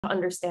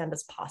understand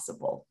as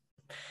possible.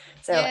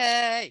 So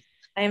Yay!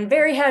 I am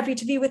very happy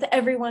to be with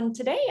everyone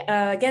today.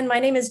 Again, my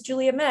name is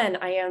Julia Menn.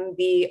 I am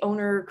the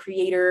owner,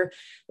 creator,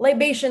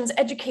 libations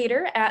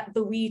educator at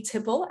the Wee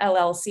Tipple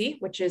LLC,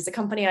 which is a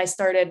company I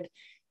started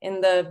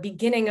in the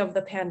beginning of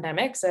the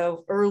pandemic,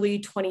 so early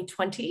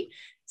 2020,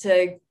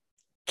 to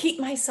keep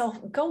myself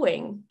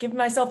going, give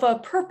myself a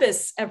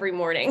purpose every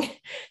morning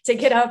to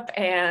get up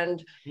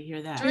and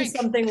do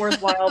something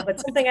worthwhile, but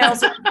something I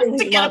also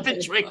really get up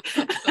and drink.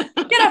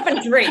 Get up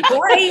and drink,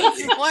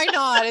 right? Why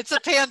not? It's a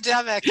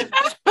pandemic.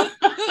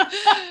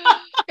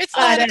 It's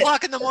 9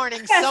 o'clock in the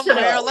morning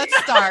somewhere. Let's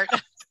start.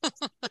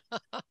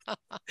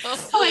 Oh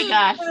my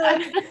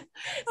gosh.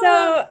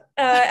 So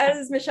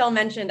as Michelle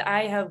mentioned,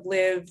 I have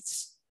lived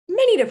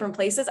many different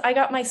places. I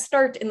got my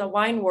start in the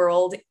wine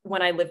world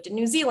when I lived in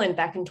New Zealand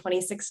back in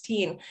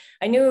 2016.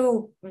 I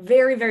knew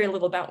very, very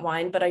little about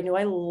wine, but I knew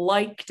I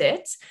liked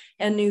it.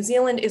 And New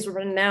Zealand is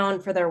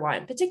renowned for their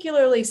wine,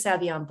 particularly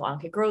Sauvignon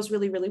Blanc. It grows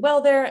really, really well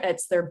there.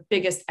 It's their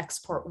biggest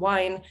export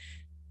wine.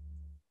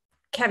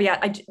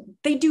 Caveat,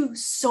 they do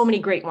so many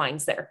great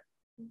wines there,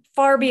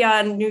 far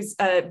beyond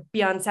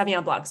beyond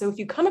Sauvignon Blanc. So if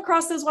you come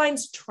across those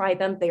wines, try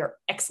them. They are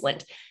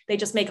excellent. They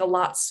just make a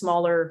lot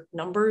smaller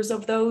numbers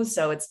of those,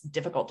 so it's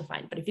difficult to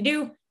find. But if you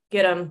do,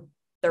 get them.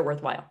 They're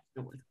worthwhile.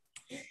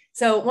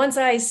 So once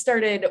I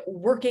started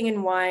working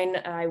in wine,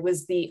 I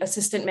was the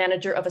assistant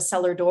manager of a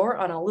cellar door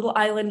on a little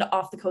island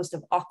off the coast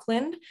of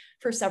Auckland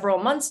for several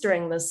months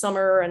during the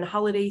summer and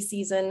holiday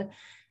season.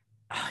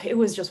 It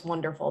was just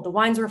wonderful. The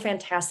wines were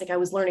fantastic. I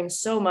was learning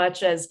so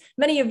much, as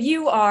many of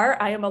you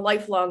are. I am a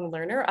lifelong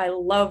learner. I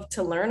love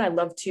to learn. I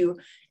love to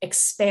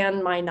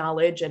expand my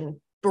knowledge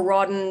and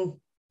broaden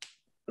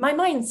my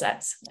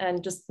mindsets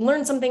and just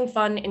learn something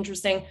fun,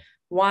 interesting.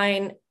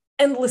 Wine,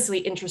 endlessly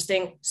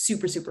interesting,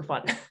 super, super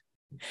fun.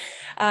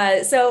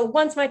 So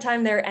once my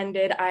time there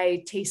ended,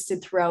 I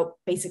tasted throughout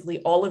basically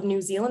all of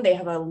New Zealand. They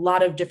have a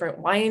lot of different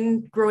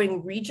wine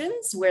growing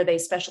regions where they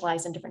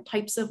specialize in different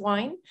types of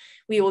wine.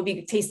 We will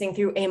be tasting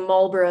through a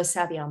Marlborough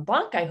Sauvignon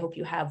Blanc. I hope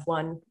you have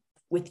one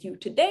with you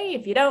today.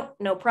 If you don't,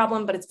 no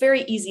problem, but it's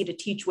very easy to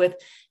teach with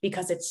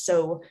because it's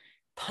so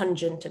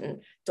pungent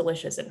and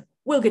delicious. And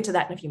we'll get to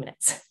that in a few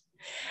minutes.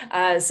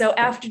 So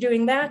after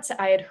doing that,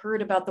 I had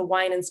heard about the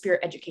Wine and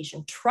Spirit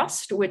Education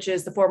Trust, which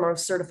is the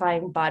foremost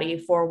certifying body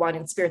for wine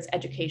and spirits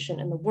education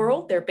in the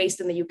world. They're based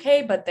in the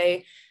UK, but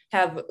they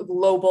have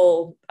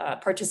global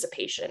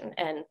participation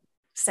and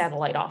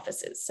satellite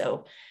offices.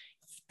 So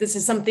if this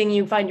is something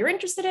you find you're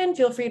interested in,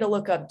 feel free to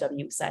look up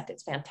WSET.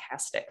 It's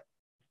fantastic.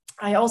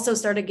 I also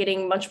started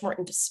getting much more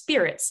into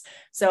spirits.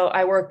 So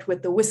I worked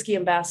with the Whiskey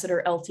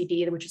Ambassador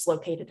Ltd, which is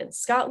located in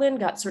Scotland,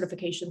 got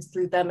certifications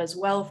through them as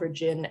well for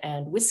gin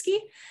and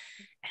whiskey.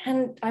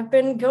 And I've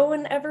been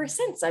going ever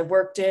since. I've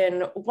worked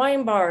in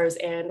wine bars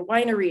and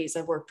wineries.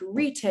 I've worked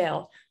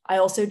retail. I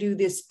also do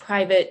this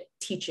private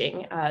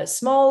teaching,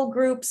 small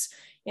groups,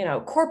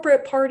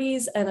 corporate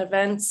parties and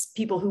events,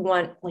 people who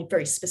want like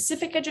very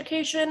specific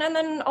education, and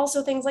then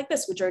also things like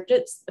this, which are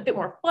just a bit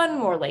more fun,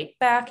 more laid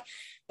back,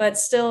 but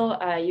still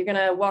you're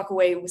gonna walk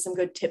away with some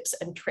good tips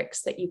and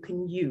tricks that you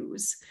can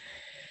use.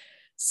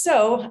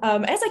 So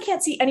as I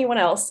can't see anyone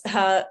else,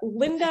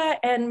 Linda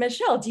and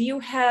Michelle, do you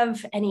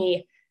have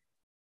any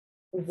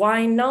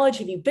wine knowledge?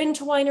 Have you been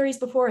to wineries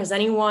before? Has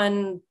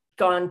anyone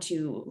gone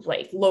to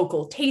like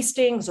local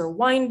tastings or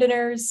wine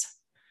dinners?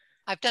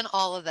 I've done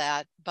all of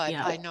that, but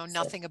I know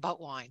nothing about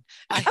wine.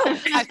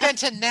 I've been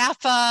to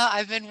Napa.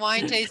 I've been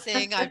wine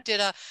tasting. I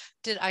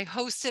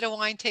hosted a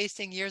wine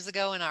tasting years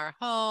ago in our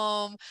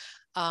home.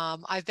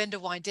 I've been to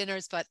wine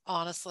dinners, but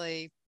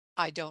honestly,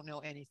 I don't know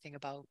anything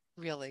about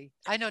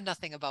I know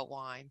nothing about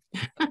wine.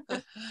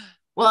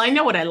 Well, I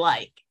know what I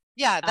like.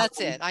 Yeah,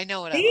 that's it. I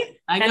know what I like.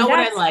 I know what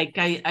I like.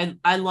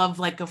 I love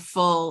like a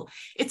full,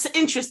 it's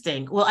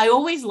interesting. Well, I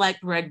always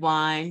liked red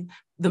wine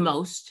the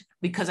most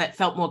because it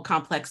felt more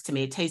complex to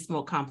me. It tastes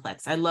more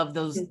complex. I love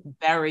those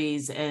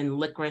berries and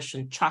licorice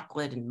and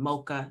chocolate and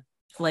mocha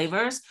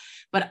flavors,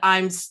 but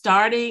I'm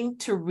starting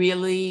to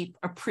really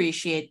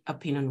appreciate a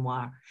Pinot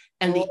Noir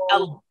and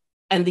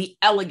the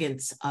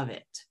elegance of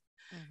it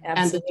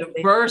and the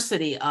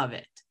diversity of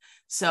it.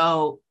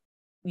 So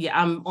yeah,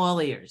 I'm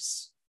all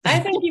ears. I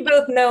think you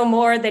both know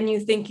more than you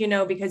think you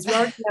know, because you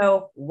already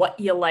know what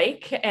you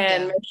like.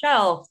 And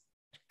Michelle,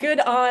 good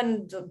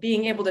on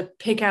being able to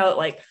pick out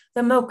like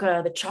the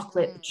mocha, the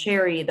chocolate, the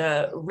cherry,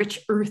 the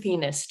rich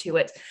earthiness to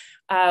it.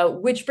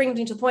 Which brings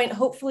me to the point,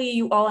 hopefully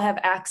you all have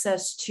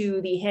access to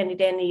the handy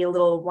dandy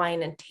little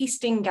wine and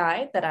tasting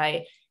guide that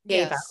I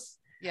gave out.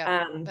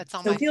 Yeah, that's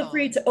on so my feel phone.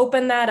 free to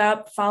open that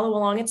up, follow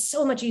along. It's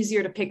so much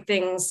easier to pick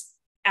things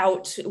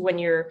out when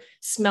you're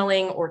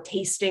smelling or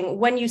tasting,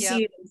 when you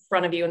see it in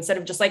front of you, instead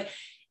of just like,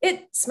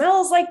 it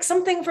smells like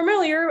something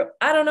familiar,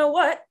 I don't know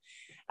what.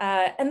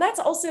 And that's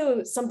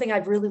also something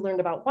I've really learned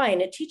about wine.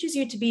 It teaches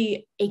you to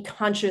be a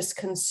conscious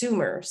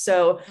consumer.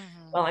 So,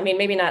 well, I mean,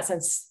 maybe not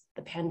since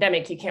the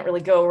pandemic, you can't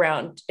really go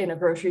around in a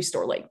grocery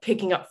store, like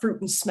picking up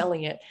fruit and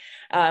smelling it.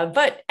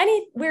 But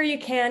anywhere you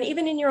can,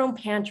 even in your own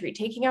pantry,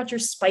 taking out your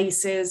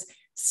spices,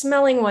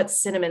 smelling what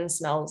cinnamon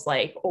smells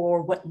like,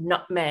 or what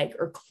nutmeg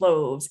or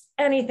cloves,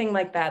 anything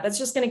like that. That's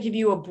just going to give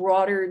you a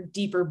broader,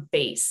 deeper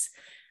base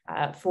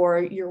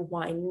for your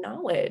wine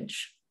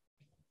knowledge.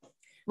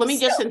 Let me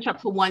just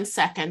interrupt for 1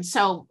 second.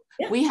 So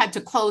we had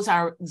to close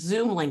our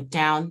Zoom link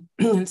down,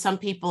 and some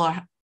people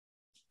are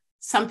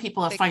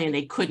finding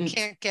they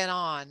can't get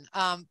on.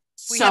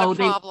 We had a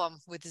problem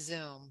with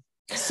Zoom.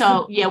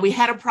 So yeah, we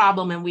had a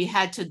problem and we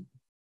had to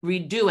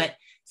redo it.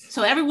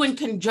 So everyone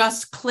can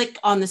just click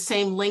on the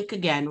same link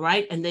again,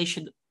 right? And they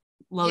should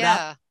load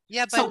up.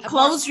 Yeah. But so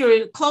close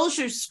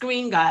your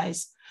screen,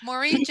 guys.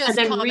 Maureen just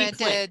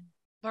commented.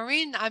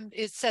 Maureen,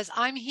 it says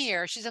I'm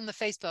here. She's on the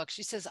Facebook.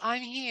 She says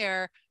I'm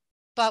here,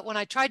 but when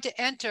I tried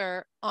to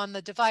enter on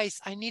the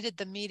device, I needed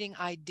the meeting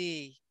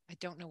ID. I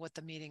don't know what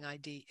the meeting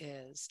ID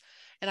is.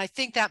 And I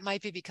think that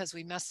might be because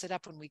we messed it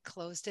up when we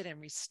closed it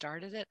and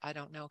restarted it. I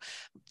don't know.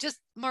 Just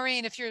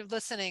Maureen, if you're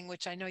listening,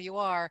 which I know you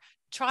are,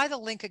 try the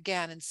link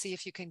again and see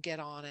if you can get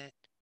on it.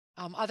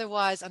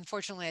 Otherwise,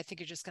 unfortunately, I think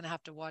you're just going to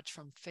have to watch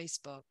from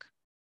Facebook.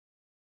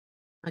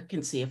 I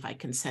can see if I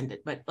can send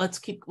it, but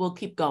we'll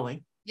keep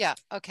going. Yeah.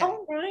 Okay.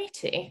 All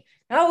righty.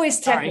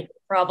 Always technical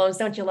problems.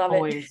 Don't you love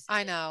it?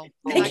 I know.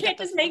 They can't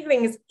just make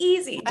things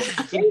easy.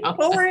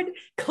 Straightforward,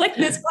 click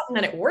this button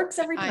and it works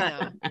every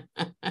time.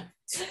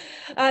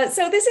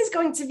 So this is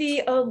going to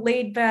be a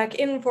laid back,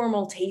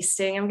 informal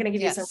tasting. I'm going to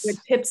give you some good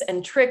tips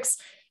and tricks.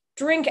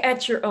 Drink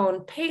at your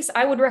own pace.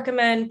 I would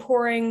recommend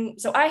pouring.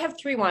 So I have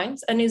 3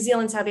 wines, a New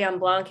Zealand Sauvignon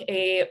Blanc,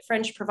 a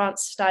French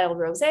Provence style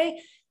rosé,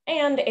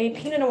 and a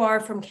Pinot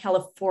Noir from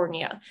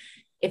California.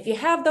 If you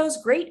have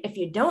those, great. If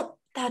you don't,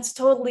 that's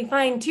totally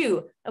fine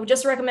too. I would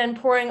just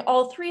recommend pouring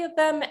all 3 of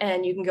them,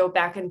 and you can go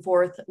back and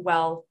forth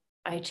while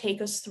I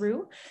take us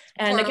through.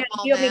 And pour again,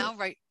 them all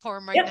now, pour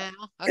them right now.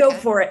 Okay. Go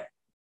for it.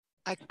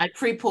 I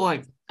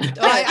pre-poured.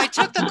 I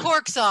took the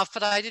corks off,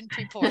 but I didn't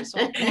pre-pour, so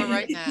I'll pour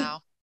right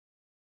now.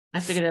 I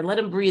figured I'd let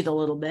them breathe a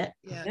little bit.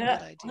 Yeah,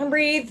 let them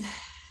breathe.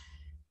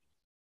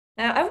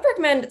 Now, I would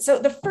recommend, so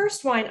the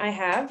first wine I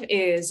have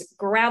is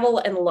Gravel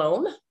and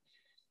Loam.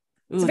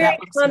 It's a very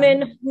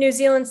common New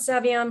Zealand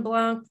Sauvignon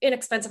Blanc,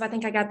 inexpensive. I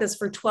think I got this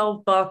for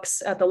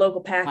 $12 at the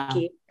local pack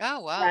key. Oh,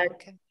 wow.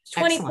 Okay.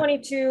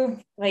 2022,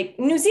 like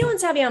New Zealand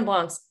Sauvignon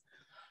Blancs.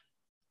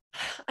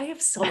 I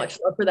have so much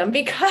love for them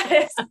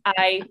because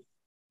I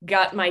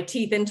got my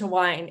teeth into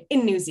wine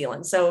in New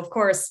Zealand. So of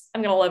course,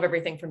 I'm going to love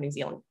everything from New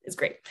Zealand. It's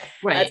great.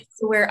 Right. That's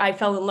where I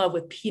fell in love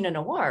with Pinot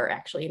Noir,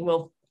 actually.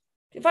 And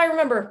if I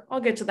remember, I'll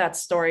get to that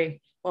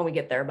story when we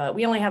get there, but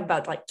we only have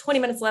about like 20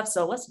 minutes left.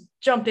 So let's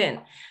jump in.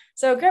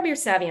 So grab your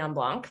Sauvignon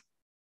Blanc.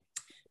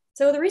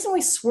 So the reason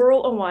we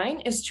swirl a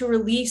wine is to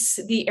release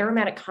the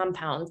aromatic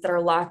compounds that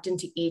are locked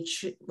into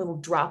each little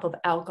drop of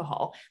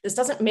alcohol. This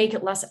doesn't make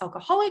it less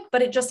alcoholic,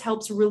 but it just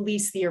helps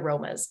release the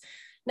aromas.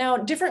 Now,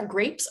 different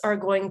grapes are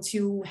going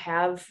to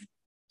have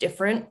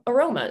different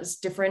aromas,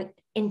 different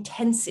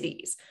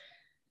intensities.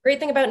 Great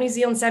thing about New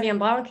Zealand Sauvignon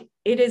Blanc,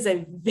 it is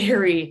a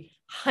very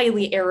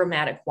highly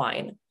aromatic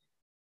wine.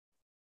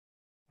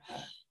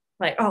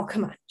 Like, oh,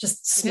 come on,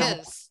 just smell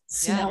it.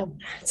 Smell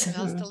it. It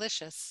smells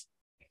delicious.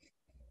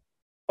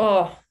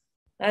 Oh,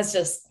 that's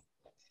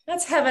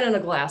heaven in a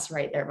glass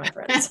right there, my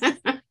friends.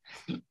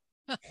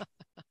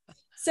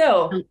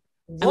 So,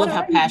 I love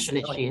how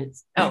passionate she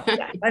is. Oh,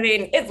 yeah. I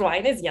mean, it's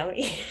wine, it's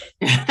yummy.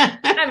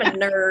 I'm a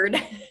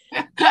nerd.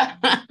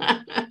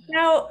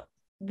 Now,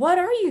 what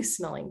are you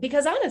smelling?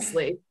 Because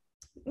honestly,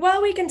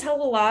 while we can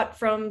tell a lot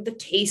from the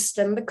taste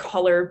and the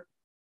color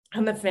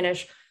and the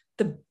finish,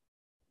 the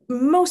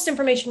most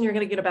information you're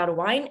going to get about a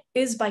wine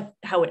is by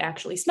how it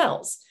actually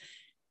smells.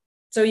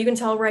 So you can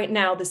tell right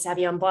now the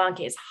Sauvignon Blanc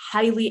is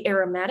highly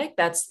aromatic.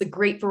 That's the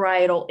grape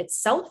varietal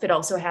itself. It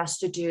also has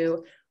to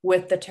do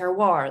with the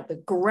terroir, the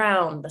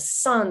ground, the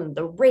sun,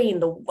 the rain,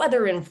 the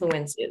weather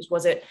influences.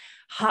 Was it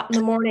hot in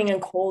the morning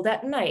and cold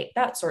at night?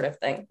 That sort of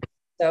thing.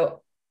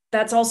 So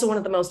that's also one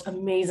of the most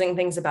amazing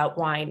things about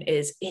wine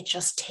is it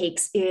just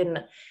takes in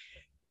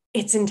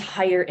its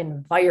entire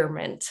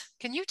environment.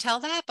 Can you tell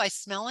that by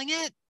smelling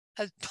it?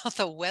 About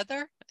the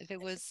weather? If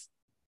it was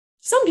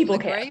some people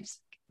can. Grapes?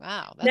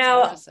 Wow, that's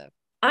now, impressive.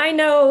 I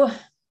know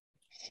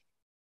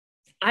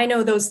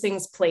those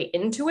things play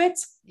into it.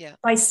 Yeah.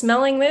 By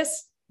smelling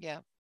this, yeah,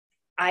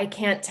 I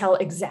can't tell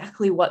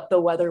exactly what the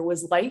weather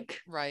was like.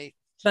 Right.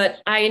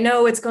 But I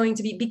know it's going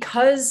to be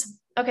because,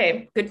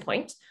 okay, good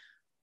point.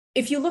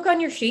 If you look on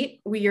your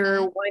sheet,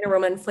 your wine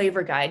aroma and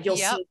flavor guide, you'll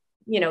see,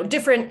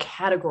 different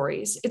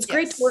categories. It's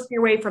great to work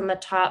your way from the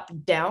top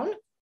down.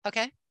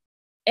 Okay.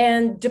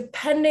 And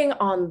depending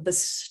on the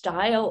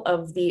style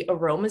of the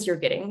aromas you're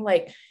getting,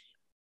 like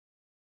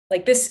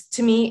this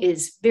to me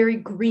is very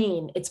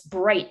green. It's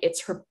bright.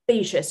 It's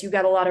herbaceous. You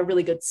got a lot of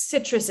really good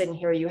citrus in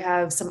here. You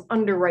have some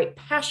underripe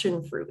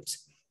passion fruit.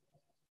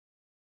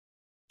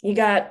 You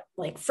got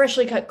like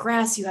freshly cut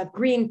grass. You have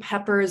green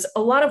peppers,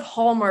 a lot of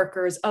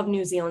hallmarkers of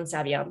New Zealand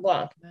Sauvignon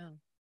Blanc. Wow.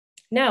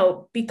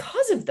 Now,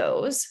 because of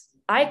those,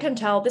 I can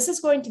tell this is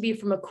going to be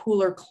from a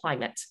cooler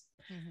climate.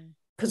 Mm-hmm.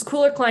 because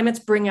cooler climates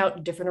bring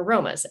out different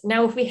aromas.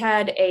 Now, if we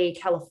had a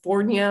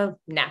California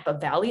Napa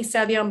Valley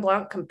Sauvignon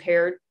Blanc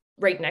compared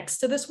right next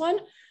to this one,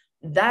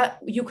 that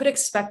you could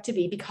expect to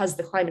be, because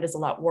the climate is a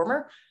lot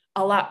warmer,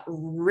 a lot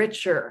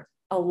richer,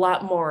 a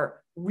lot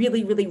more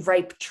really, really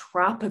ripe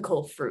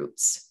tropical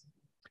fruits.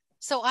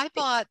 So I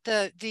bought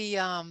the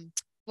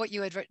what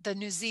you had, the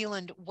New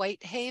Zealand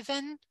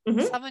Whitehaven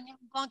Sauvignon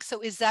Blanc.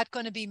 So is that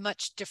going to be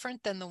much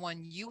different than the one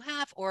you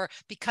have, or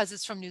because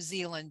it's from New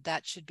Zealand,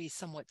 that should be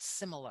somewhat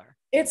similar?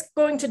 It's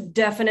going to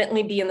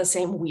definitely be in the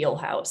same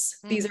wheelhouse.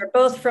 These are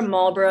both from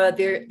Marlborough.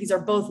 These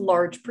are both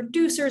large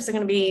producers. They're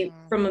going to be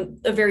from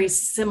a very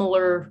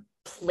similar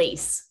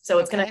place. So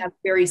it's going to have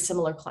very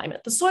similar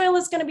climate. The soil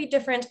is going to be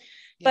different.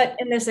 But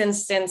in this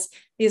instance,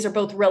 these are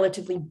both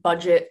relatively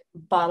budget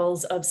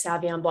bottles of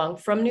Sauvignon Blanc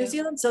from New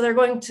Zealand. So they're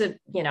going to,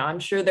 I'm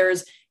sure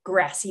there's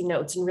grassy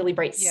notes and really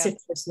bright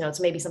citrus notes,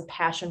 maybe some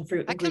passion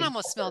fruit. I can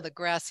almost smell the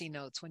grassy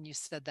notes when you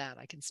said that.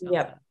 I can smell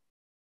that.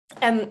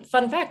 And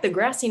fun fact, the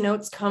grassy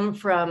notes come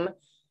from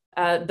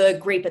the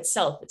grape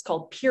itself. It's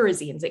called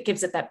pyrazines. It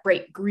gives it that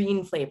bright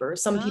green flavor.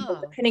 Some people,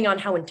 depending on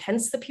how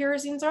intense the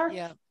pyrazines are,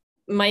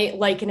 might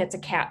liken it to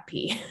cat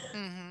pee.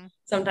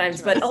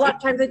 Sometimes, but a lot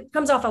of times it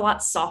comes off a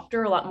lot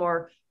softer, a lot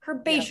more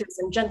herbaceous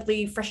and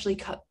gently, freshly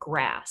cut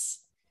grass.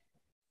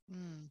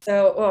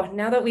 So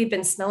now that we've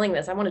been smelling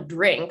this, I want to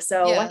drink.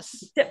 So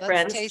let's sip,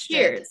 friends.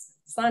 Cheers.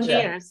 Sanja.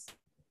 Cheers.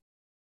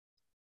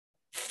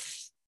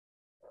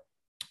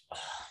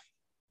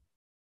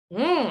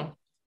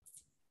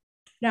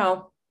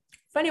 Now,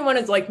 if anyone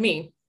is like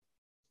me,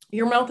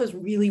 your mouth is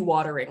really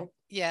watering.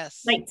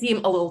 Yes. Might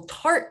seem a little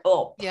tart, a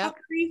little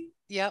puckery.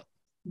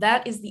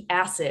 That is the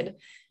acid.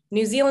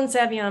 New Zealand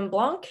Sauvignon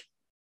Blanc,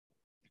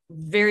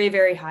 very,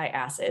 very high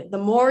acid. The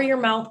more your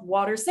mouth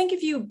waters, think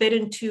if you bit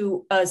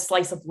into a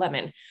slice of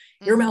lemon,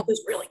 your mouth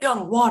is really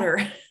gonna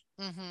water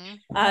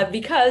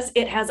because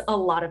it has a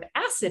lot of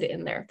acid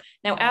in there.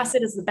 Now,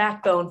 acid is the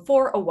backbone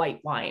for a white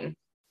wine.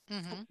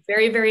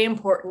 Very, very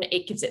important.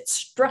 It gives it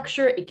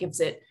structure. It gives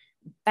it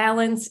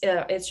balance.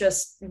 It's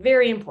just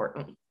very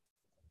important.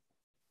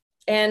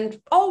 And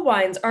all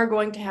wines are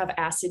going to have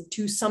acid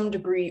to some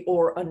degree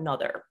or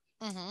another.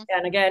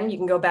 And again, you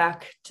can go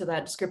back to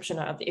that description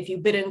of if you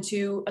bit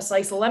into a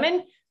slice of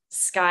lemon,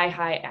 sky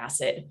high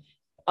acid.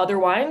 Other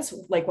wines,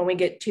 like when we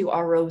get to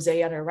our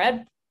rosé and our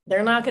red,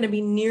 they're not going to be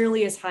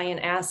nearly as high in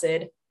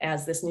acid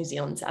as this New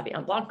Zealand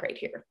Sauvignon Blanc right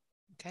here.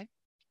 Okay.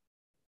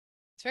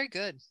 It's very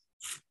good.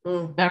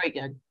 Very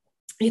good.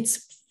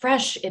 It's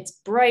fresh. It's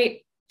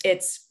bright.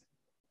 This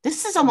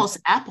is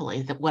almost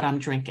appley, what I'm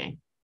drinking.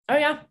 Oh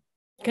yeah.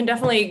 Can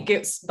definitely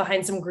get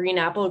behind some green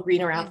apple,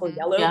 green or apple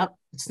yellow. Yep,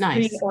 it's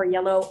nice. Green or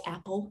yellow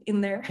apple in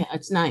there. Yeah,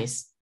 it's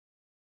nice.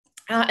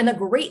 And the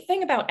great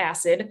thing about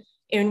acid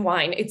in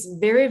wine, it's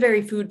very,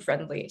 very food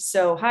friendly.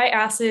 So high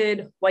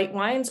acid white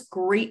wines,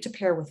 great to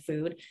pair with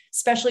food,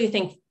 especially I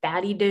think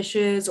fatty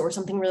dishes or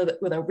something really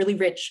with a really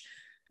rich,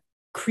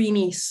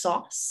 creamy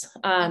sauce.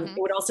 It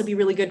would also be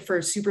really good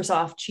for super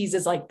soft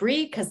cheeses like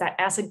brie because that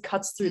acid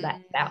cuts through that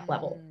fat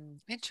level.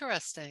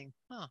 Interesting.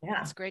 Oh,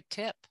 that's a great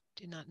tip.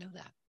 Did not know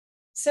that.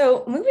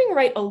 So moving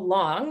right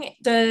along,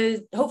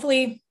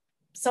 hopefully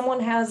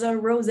someone has a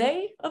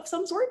rosé of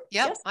some sort.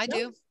 Yep, yes? I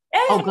do. Hey!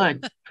 Oh,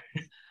 good.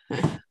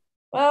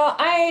 Well,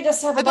 I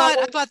just have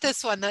I bought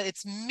this one.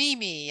 It's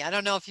Mimi. I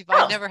don't know if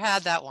I've never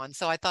had that one,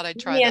 so I thought I'd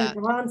try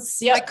that.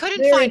 Yep, I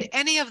couldn't find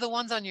any of the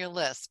ones on your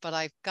list, but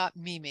I got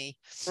Mimi.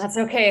 That's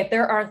okay.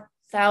 There are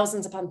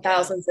thousands upon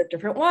thousands of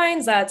different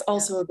wines. That's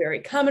also a very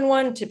common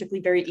one, typically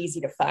very easy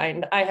to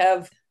find. I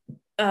have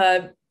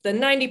the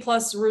 90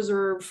 plus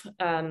reserve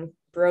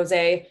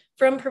rosé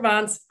from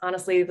Provence.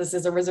 Honestly, this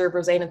is a reserve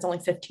rosé and it's only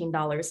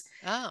 $15.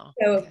 Oh,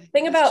 so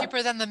thing about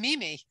cheaper than the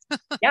Mimi.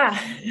 Yeah,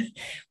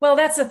 well,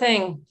 that's the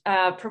thing.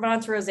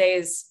 Provence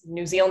rosés,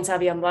 New Zealand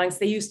Sauvignon Blancs,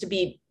 they used to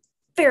be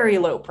very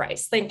low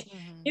price. Think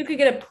you could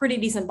get a pretty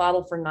decent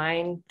bottle for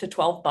 $9 to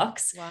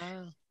 $12. Wow.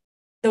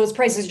 Those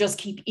prices just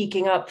keep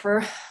eking up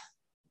for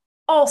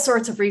all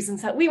sorts of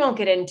reasons that we won't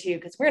get into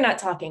because we're not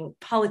talking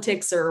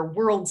politics or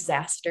world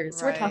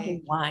disasters. We're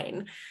talking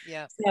wine.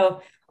 Yeah.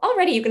 So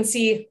already you can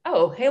see,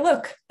 oh, hey,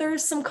 look,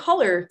 there's some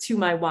color to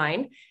my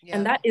wine.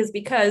 And that is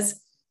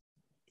because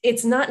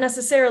it's not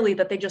necessarily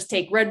that they just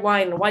take red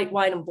wine and white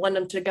wine and blend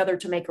them together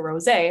to make a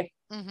rosé.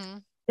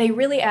 They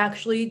really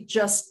actually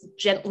just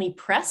gently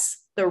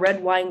press the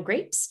red wine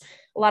grapes.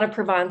 A lot of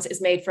Provence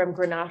is made from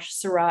Grenache,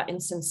 Syrah, and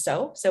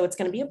Cinsault. So it's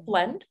going to be a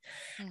blend.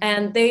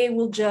 And they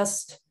will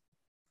just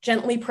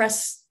gently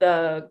press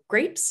the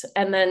grapes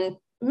and then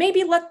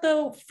maybe let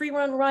the free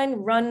run wine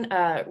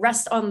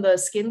rest on the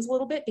skins a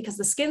little bit because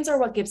the skins are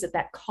what gives it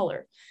that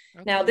color.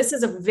 Now, this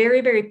is a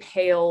very, very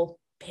pale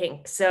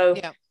pink. So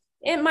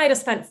it might have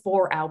spent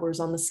 4 hours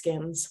on the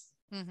skins.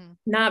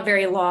 Not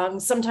very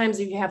long. Sometimes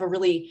if you have a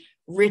really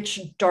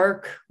rich,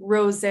 dark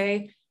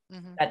rosé,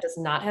 that does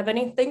not have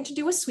anything to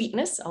do with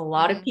sweetness. A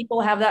lot of people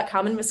have that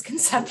common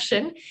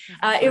misconception.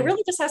 It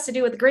really just has to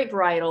do with the grape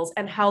varietals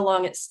and how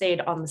long it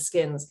stayed on the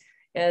skins.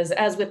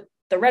 As with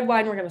the red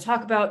wine we're going to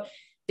talk about,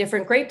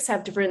 Different grapes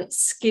have different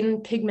skin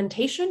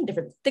pigmentation,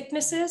 different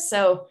thicknesses,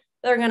 so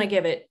they're going to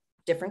give it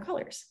different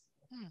colors.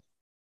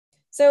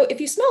 So if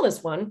you smell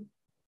this one,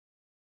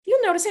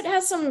 you'll notice it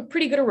has some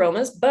pretty good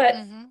aromas, but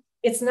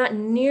it's not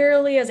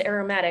nearly as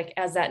aromatic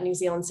as that New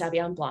Zealand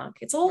Sauvignon Blanc.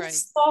 It's a little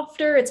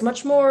softer. It's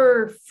much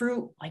more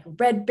fruit, like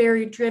red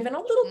berry driven, a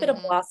little bit of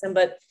blossom,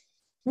 but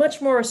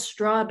much more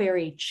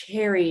strawberry,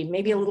 cherry,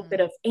 maybe a little bit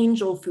of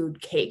angel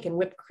food cake and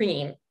whipped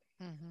cream.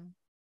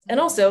 And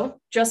also,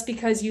 just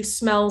because you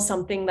smell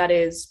something that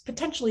is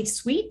potentially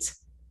sweet,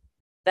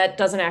 that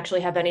doesn't actually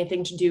have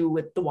anything to do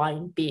with the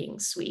wine being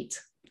sweet.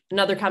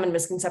 Another common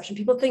misconception,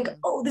 people think,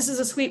 oh, this is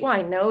a sweet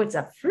wine. No, it's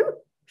a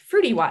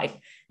fruity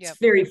wine. It's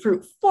very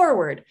fruit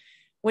forward.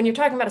 When you're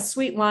talking about a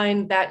sweet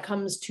wine, that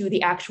comes to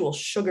the actual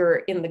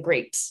sugar in the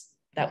grapes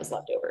that was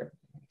left over.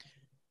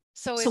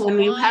 So when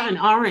you have an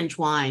orange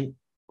wine,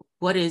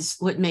 what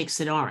makes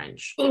it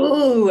orange?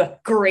 Ooh,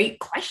 great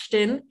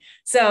question.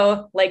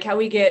 So like how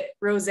we get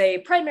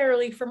rosé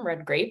primarily from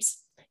red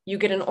grapes, you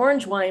get an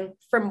orange wine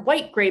from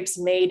white grapes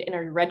made in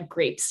a red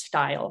grape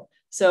style.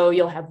 So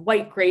you'll have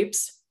white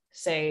grapes,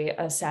 say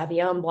a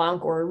Sauvignon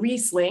Blanc or a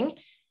Riesling,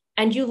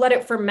 and you let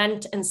it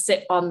ferment and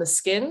sit on the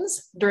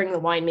skins during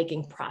the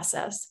winemaking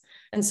process.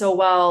 And so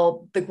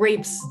while the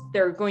grapes,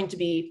 they're going to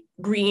be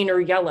green or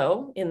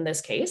yellow in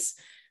this case,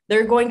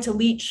 they're going to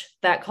leach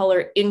that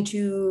color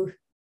into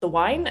the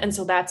wine. And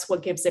so that's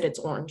what gives it its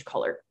orange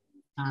color.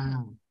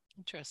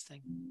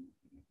 Interesting.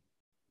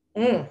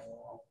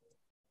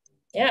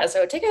 Yeah,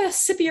 so take a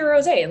sip of your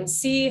rosé and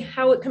see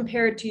how it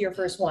compared to your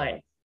first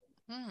wine.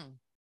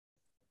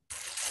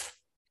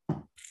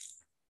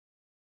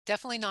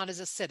 Definitely not as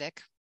acidic.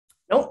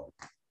 Nope.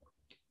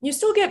 You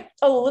still get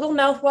a little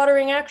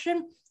mouth-watering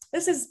action.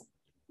 This is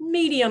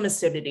medium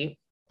acidity.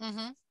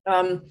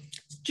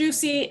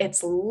 Juicy,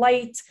 it's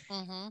light,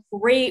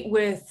 great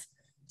with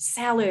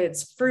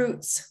salads,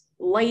 fruits,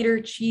 lighter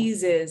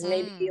cheeses,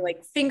 maybe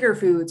like finger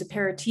foods,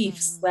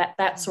 aperitifs,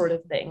 that sort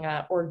of thing,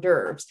 hors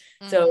d'oeuvres.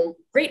 So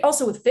great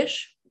also with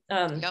fish,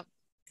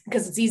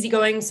 because it's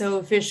easygoing.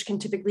 So fish can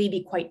typically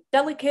be quite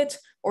delicate,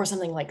 or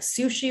something like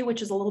sushi,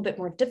 which is a little bit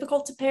more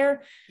difficult to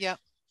pair.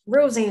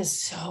 Rosé is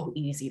so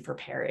easy for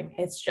pairing.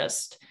 It's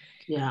just,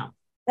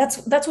 that's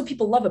what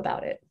people love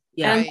about it.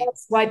 And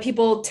that's why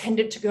people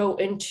tended to go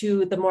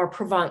into the more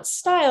Provence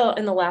style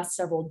in the last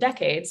several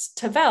decades.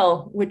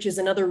 Tavel, which is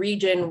another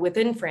region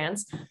within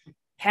France,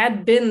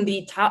 had been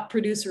the top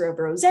producer of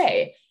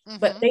rosé,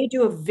 but they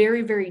do a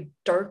very, very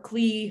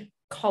darkly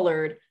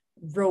colored,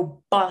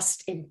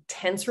 robust,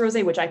 intense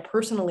rosé, which I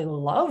personally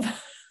love.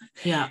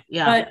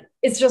 But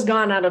it's just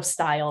gone out of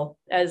style,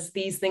 as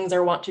these things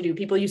are wont to do.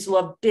 People used to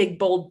love big,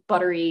 bold,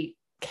 buttery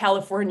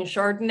California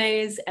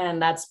Chardonnays,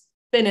 and that's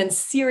been in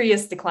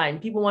serious decline.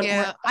 People want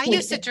more. I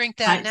used to drink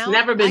that. Now it's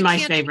never been my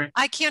favorite.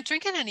 I can't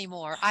drink it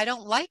anymore. I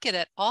don't like it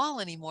at all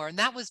anymore, and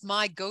that was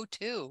my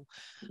go-to.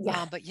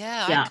 But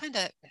I kind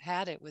of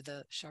had it with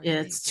a Chardonnay.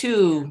 It's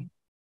too.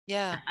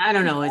 I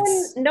don't know.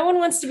 No one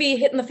wants to be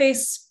hit in the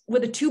face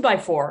with a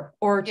 2x4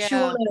 or chew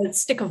on a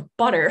stick of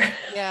butter.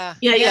 Well,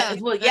 right.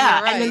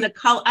 And then the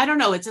color. I don't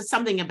know. It's just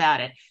something about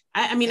it.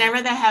 I mean, I'd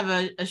rather have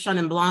a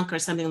Chenin Blanc or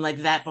something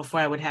like that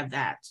before I would have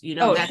that. You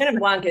know, Chenin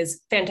Blanc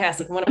is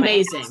fantastic. One of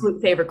my absolute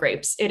favorite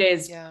grapes. It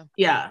is.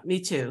 Yeah, me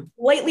too.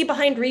 Lightly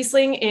behind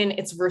Riesling in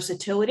its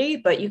versatility,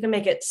 but you can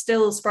make it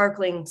still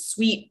sparkling,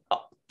 sweet,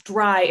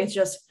 dry. It's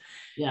just,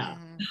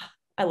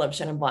 I love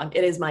Chenin Blanc.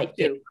 It is my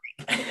favorite.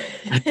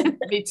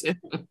 Me too.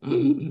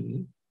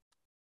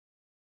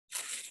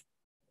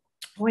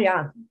 Oh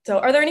yeah. So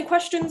are there any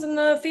questions in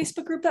the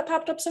Facebook group that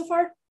popped up so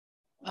far?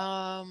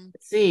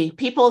 Let's see,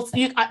 people,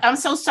 I'm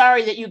so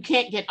sorry that you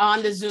can't get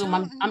on the Zoom.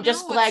 I'm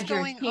just glad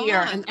you're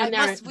here. And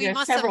there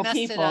are several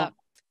people.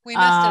 We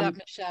messed it up,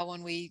 Michelle,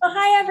 when we. Oh,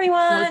 hi,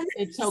 everyone. No,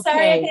 it's okay.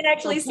 Sorry I can't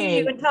actually see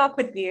you and talk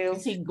with you. I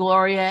see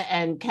Gloria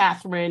and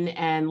Catherine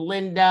and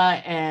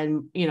Linda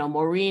and,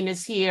 Maureen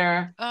is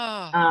here.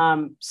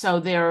 So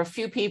there are a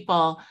few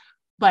people,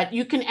 but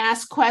you can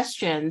ask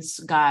questions,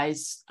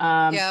 guys.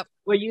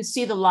 Where you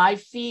see the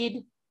live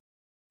feed,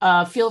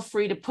 feel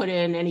free to put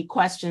in any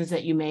questions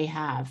that you may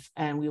have,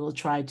 and we will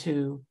try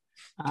to.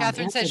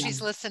 Catherine says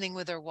she's listening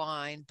with her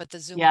wine, but the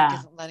Zoom link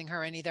isn't letting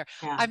her in either.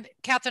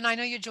 Catherine, I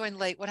know you joined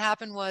late. What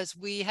happened was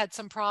we had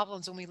some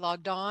problems when we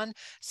logged on.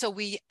 So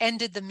we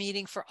ended the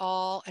meeting for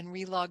all and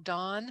re-logged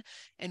on,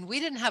 and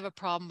we didn't have a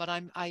problem, but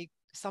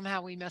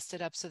somehow we messed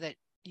it up so that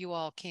you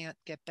all can't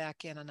get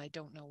back in, and I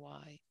don't know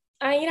why.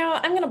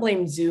 I'm going to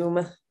blame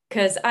Zoom,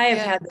 because I have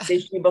had this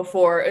issue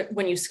before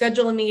when you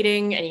schedule a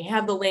meeting and you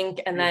have the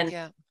link and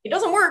then it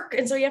doesn't work.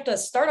 And so you have to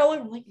start all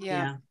over.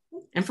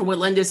 And from what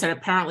Linda said,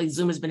 apparently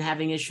Zoom has been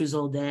having issues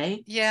all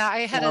day.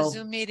 I had a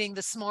Zoom meeting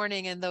this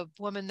morning, and the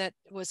woman that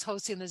was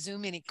hosting the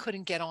Zoom meeting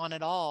couldn't get on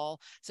at all.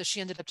 So she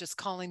ended up just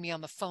calling me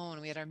on the phone.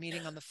 We had our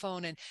meeting on the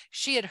phone, and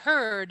she had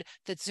heard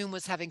that Zoom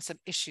was having some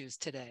issues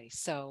today.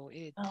 So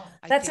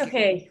that's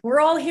okay. We're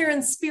all here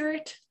in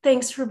spirit.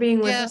 Thanks for being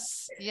with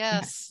us.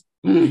 Yes.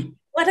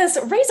 Let us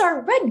raise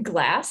our red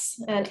glass,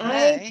 and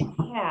I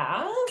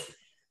have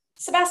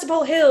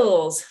Sebastopol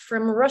Hills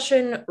from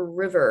Russian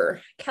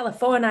River,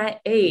 California,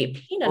 a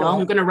Pinot Well,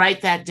 Noir. I'm going to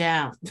write that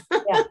down.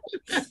 Yeah.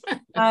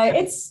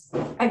 It's,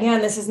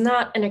 again, this is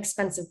not an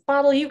expensive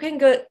bottle. You can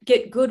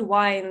get good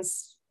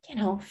wines,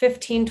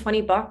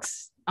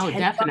 $15-20. Oh,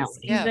 definitely.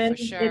 Yeah, for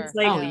sure. It's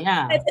like,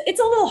 yeah.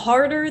 it's a little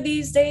harder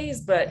these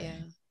days, but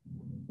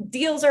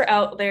deals are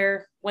out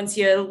there. Once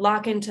you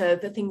lock into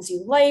the things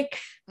you like,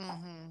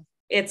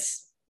 you're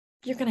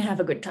going to have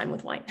a good time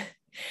with wine.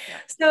 Yeah.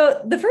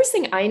 So the first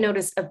thing I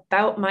noticed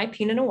about my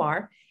Pinot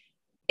Noir,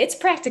 it's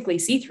practically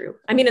see-through.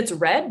 I mean, it's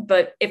red,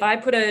 but if I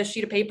put a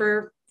sheet of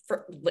paper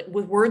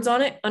with words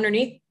on it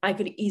underneath, I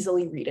could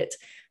easily read it.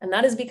 And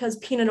that is because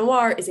Pinot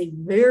Noir is a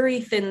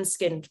very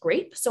thin-skinned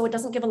grape, so it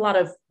doesn't give a lot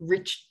of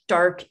rich,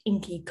 dark,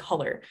 inky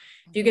color.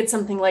 If you get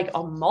something like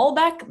a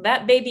Malbec,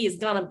 that baby is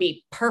gonna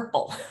be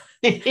purple.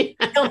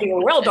 It's gonna be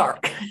real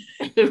dark.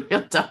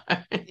 Real dark.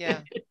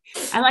 Yeah.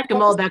 I like a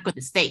Malbec with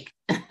a steak.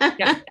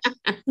 Yeah.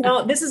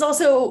 Now, this is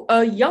also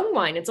a young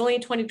wine. It's only a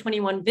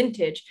 2021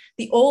 vintage.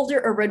 The older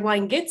a red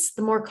wine gets,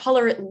 the more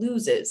color it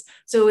loses.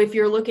 So if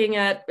you're looking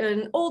at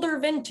an older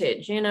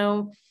vintage,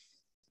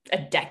 a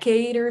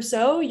decade or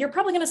so, you're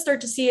probably going to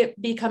start to see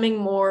it becoming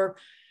more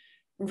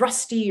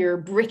rusty or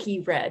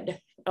bricky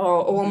red,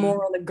 or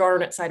more on the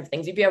garnet side of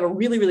things. If you have a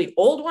really, really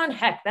old one,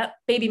 heck, that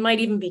baby might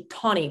even be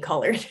tawny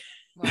colored.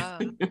 Wow.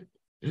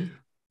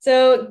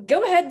 So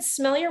go ahead,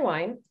 smell your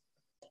wine,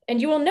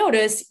 and you will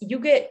notice you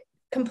get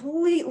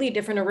completely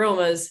different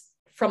aromas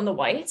from the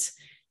white.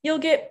 You'll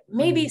get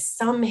maybe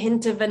some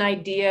hint of an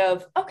idea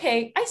of,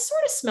 okay, I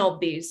sort of smelled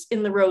these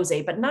in the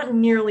rosé, but not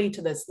nearly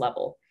to this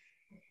level.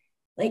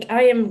 Like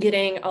I am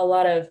getting a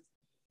lot of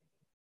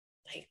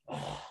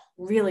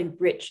really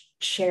rich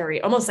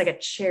cherry, almost like a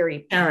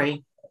cherry,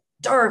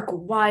 dark,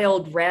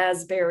 wild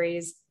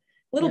raspberries,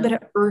 a little bit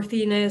of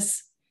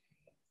earthiness.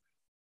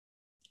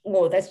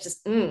 Oh, that's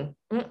just,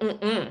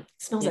 It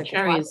smells like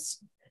cherry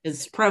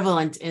is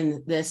prevalent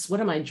in this. What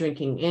am I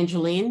drinking?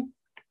 Angeline?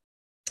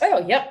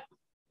 Oh, yep.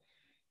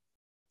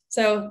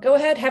 So go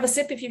ahead, have a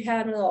sip if you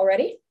haven't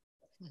already.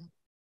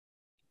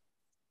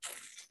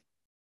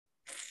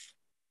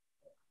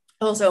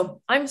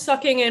 Also, I'm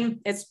sucking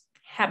in, it's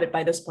habit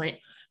by this point,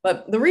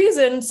 but the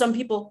reason some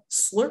people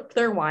slurp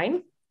their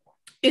wine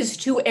is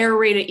to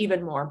aerate it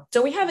even more.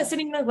 So we have it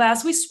sitting in a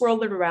glass, we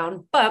swirl it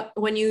around, but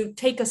when you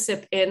take a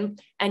sip in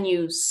and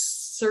you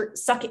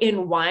suck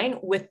in wine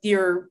with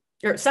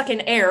or suck in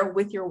air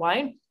with your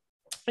wine,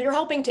 you're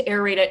helping to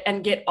aerate it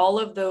and get all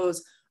of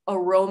those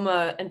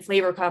aroma and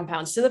flavor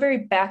compounds to the very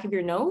back of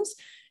your nose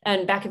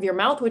and back of your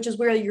mouth, which is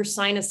where your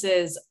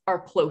sinuses are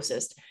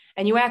closest.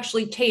 And you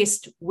actually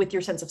taste with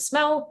your sense of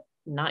smell,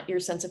 not your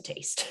sense of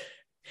taste.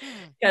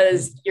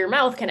 Because your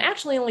mouth can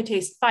actually only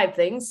taste 5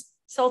 things: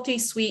 salty,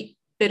 sweet,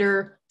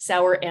 bitter,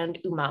 sour, and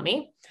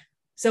umami.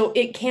 So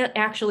it can't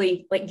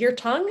actually, like your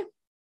tongue,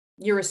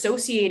 you're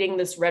associating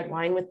this red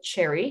wine with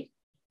cherry.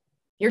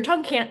 Your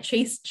tongue can't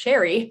taste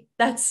cherry.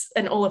 That's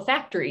an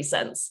olfactory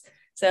sense.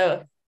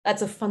 So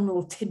that's a fun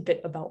little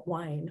tidbit about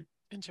wine.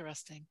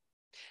 Interesting.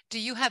 Do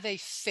you have a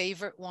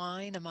favorite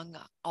wine among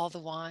all the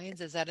wines?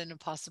 Is that an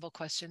impossible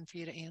question for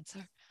you to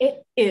answer?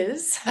 It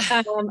is.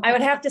 I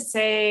would have to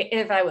say,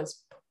 if I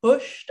was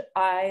pushed,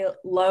 I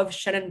love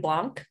Chenin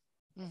Blanc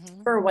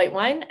for a white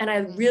wine. And I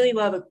really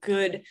love a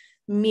good,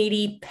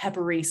 meaty,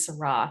 peppery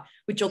Syrah,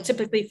 which you'll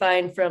typically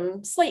find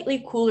from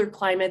slightly cooler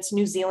climates.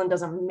 New Zealand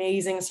does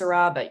amazing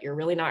Syrah, but you're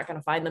really not going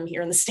to find them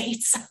here in the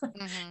States,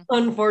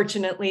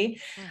 unfortunately.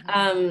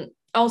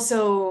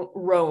 Also,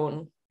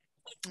 Rhone.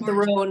 The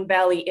Rhone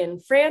Valley in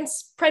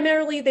France,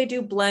 primarily they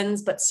do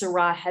blends, but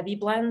Syrah heavy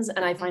blends,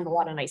 and I find a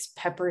lot of nice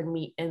pepper and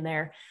meat in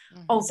there.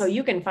 Also,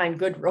 you can find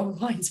good Rhone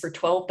wines for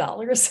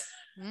 $12.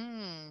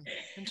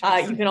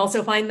 You can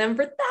also find them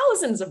for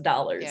thousands of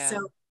dollars. Yeah.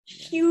 So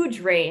huge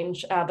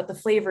range, but the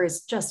flavor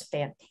is just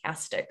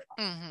fantastic.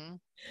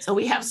 So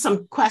we have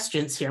some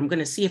questions here. I'm going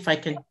to see if I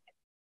can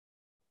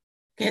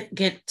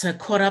get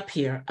caught up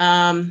here.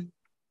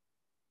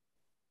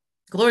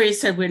 Gloria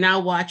said we're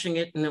now watching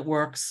it and it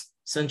works.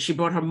 So and she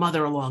brought her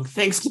mother along.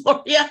 Thanks,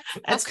 Gloria.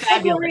 That's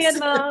fabulous. Gloria,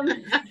 Mom.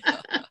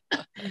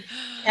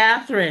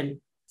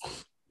 Catherine,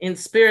 in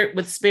Spirit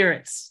with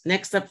Spirits.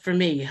 Next up for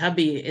me,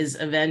 hubby is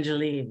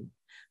Evangeline.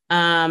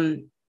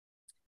 And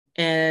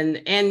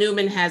Ann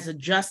Newman has a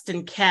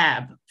Justin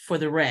Cab for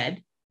the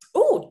red.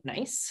 Oh,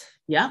 nice.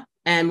 Yeah.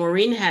 And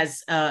Maureen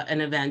has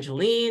an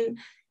Evangeline.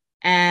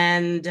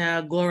 And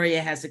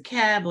Gloria has a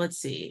cab. Let's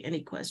see.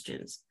 Any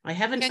questions? I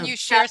haven't. Can you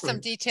share some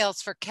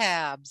details for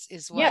cabs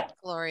is what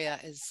Gloria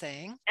is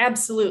saying.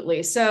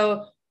 Absolutely.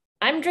 So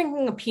I'm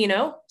drinking a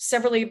Pinot.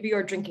 Several of you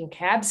are drinking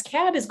cabs.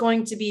 Cab is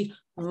going to be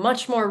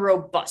much more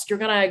robust. You're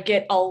going to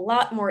get a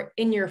lot more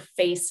in your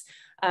face.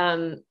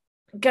 Going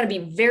to be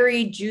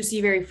very juicy,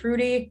 very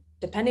fruity,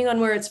 depending on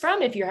where it's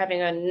from. If you're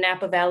having a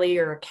Napa Valley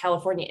or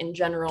California in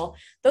general,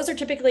 those are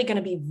typically going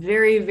to be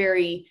very,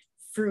 very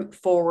fruit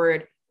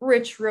forward,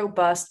 rich,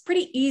 robust,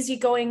 pretty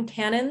easygoing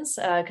tannins,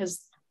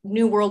 because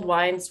New World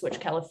wines, which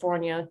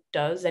California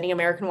does. Any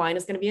American wine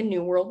is going to be a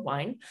New World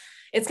wine.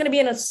 It's going to be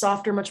in a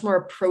softer, much more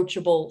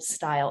approachable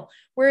style.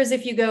 Whereas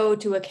if you go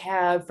to a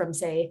cab from,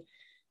 say,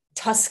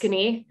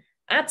 Tuscany,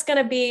 that's going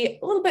to be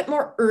a little bit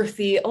more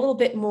earthy, a little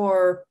bit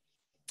more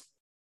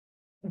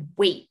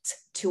weight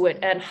to it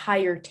and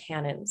higher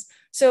tannins.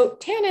 So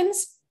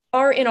tannins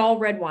are in all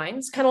red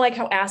wines, kind of like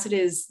how acid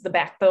is the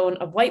backbone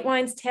of white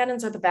wines,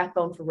 tannins are the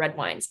backbone for red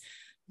wines.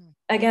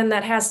 Again,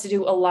 that has to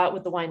do a lot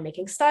with the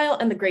winemaking style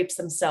and the grapes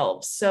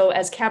themselves. So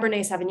as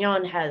Cabernet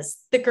Sauvignon has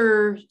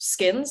thicker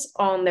skins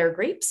on their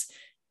grapes,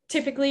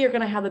 typically you're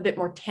going to have a bit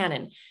more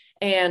tannin.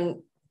 And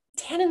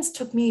tannins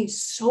took me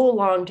so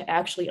long to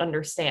actually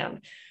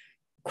understand.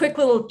 Quick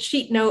little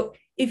cheat note,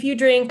 if you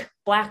drink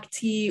black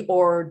tea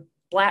or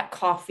black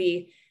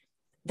coffee,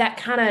 that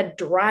kind of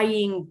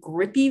drying,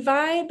 grippy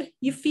vibe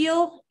you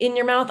feel in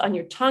your mouth, on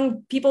your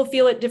tongue, people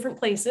feel it different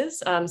places.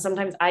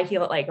 Sometimes I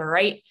feel it like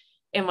right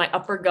in my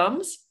upper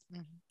gums.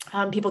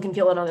 People can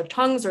feel it on their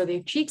tongues or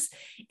their cheeks.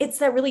 It's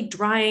that really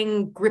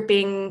drying,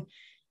 gripping,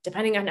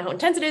 depending on how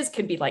intense it is,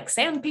 could be like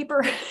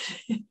sandpaper.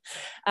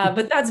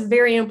 But that's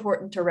very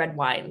important to red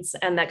wines.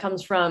 And that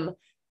comes from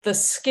the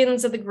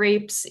skins of the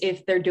grapes,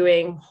 if they're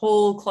doing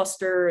whole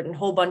cluster and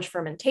whole bunch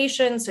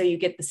fermentation. So you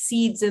get the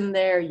seeds in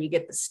there, you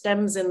get the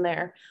stems in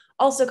there.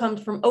 Also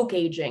comes from oak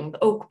aging,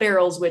 the oak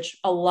barrels, which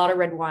a lot of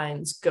red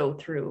wines go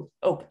through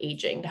oak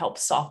aging to help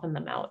soften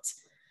them out.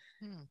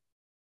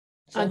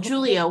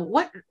 Julia,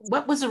 what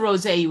was the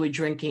rosé you were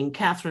drinking?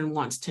 Catherine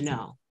wants to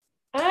know.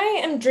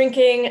 I am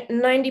drinking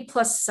 90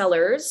 Plus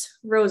Cellars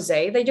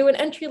rosé. They do an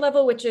entry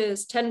level, which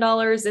is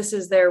 $10. This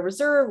is their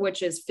reserve,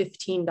 which is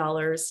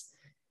 $15.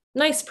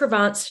 Nice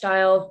Provence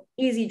style,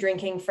 easy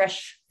drinking,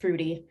 fresh,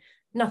 fruity,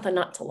 nothing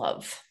not to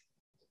love.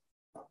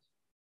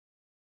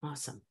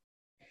 Awesome.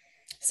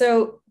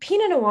 So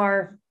Pinot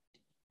Noir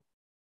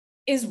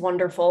is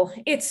wonderful.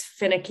 It's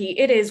finicky.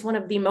 It is one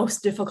of the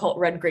most difficult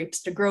red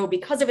grapes to grow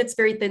because of its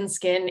very thin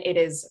skin. It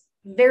is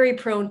very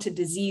prone to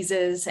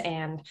diseases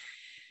and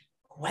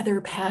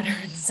weather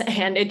patterns,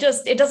 and it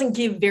doesn't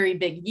give very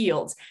big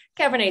yields.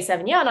 Cabernet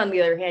Sauvignon, on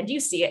the other hand, you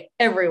see it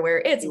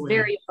everywhere. It's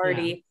very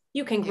hardy. Yeah.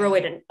 You can grow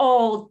it in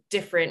all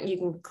different, you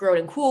can grow it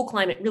in cool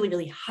climate, really,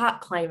 really hot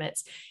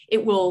climates.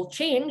 It will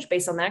change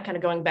based on that, kind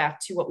of going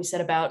back to what we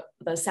said about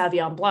the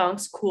Sauvignon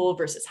Blancs, cool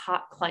versus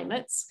hot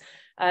climates.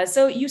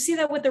 So you see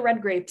that with the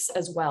red grapes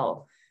as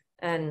well.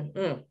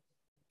 And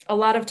a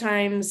lot of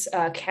times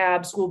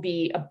cabs will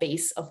be a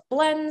base of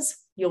blends.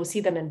 You'll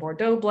see them in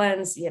Bordeaux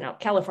blends. You know,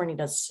 California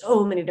does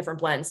so many different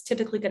blends,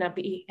 typically going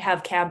to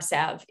have Cab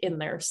Sav in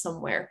there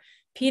somewhere.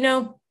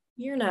 Pinot,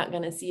 you're not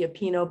going to see a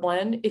Pinot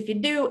blend. If you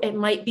do, it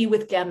might be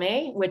with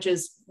Gamay, which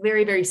is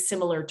very, very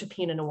similar to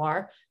Pinot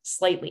Noir,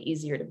 slightly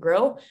easier to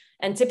grow.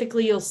 And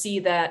typically you'll see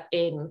that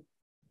in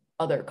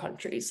other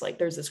countries. Like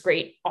there's this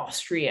great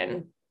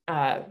Austrian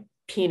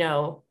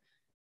Pinot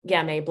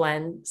Gamay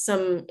blend,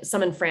 some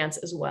in France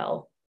as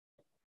well.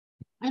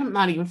 I'm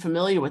not even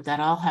familiar with that.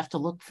 I'll have to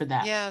look for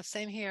that. Yeah,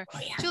 same here. Oh,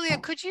 yeah. Julia,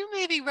 could you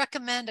maybe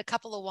recommend a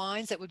couple of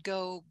wines that would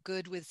go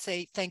good with,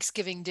 say,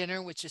 Thanksgiving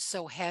dinner, which is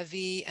so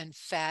heavy and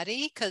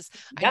fatty? Because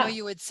I know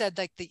you had said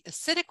like the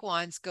acidic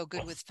wines go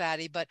good with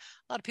fatty, but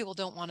a lot of people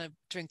don't want to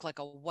drink like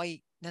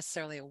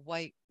necessarily a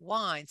white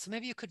wine. So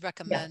maybe you could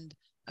recommend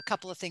a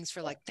couple of things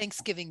for like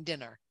Thanksgiving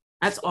dinner.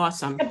 That's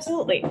awesome.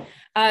 Absolutely.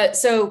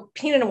 So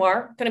Pinot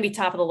Noir, going to be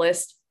top of the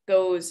list.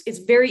 It's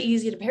very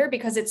easy to pair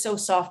because it's so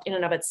soft in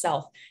and of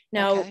itself.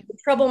 Now, the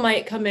trouble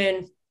might come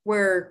in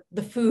where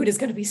the food is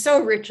going to be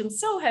so rich and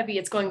so heavy,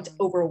 it's going to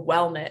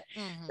overwhelm it.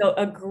 So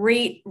a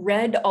great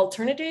red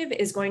alternative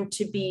is going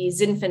to be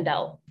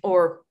Zinfandel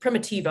or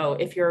Primitivo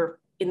if you're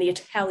in the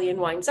Italian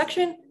wine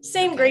section.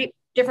 Same grape,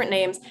 different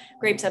names.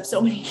 Grapes have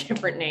so many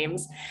different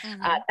names.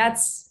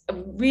 That's a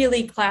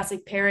really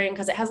classic pairing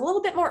because it has a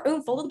little bit more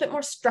oomph, a little bit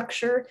more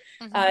structure.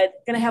 It's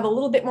going to have a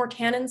little bit more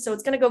tannin. So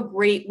it's going to go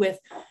great with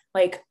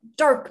like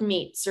dark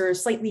meats or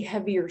slightly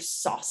heavier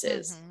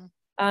sauces.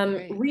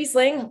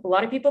 Riesling, a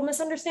lot of people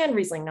misunderstand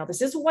Riesling. Now, this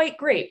is a white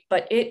grape,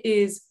 but it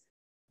is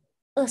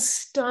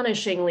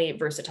astonishingly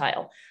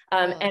versatile.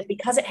 And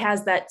because it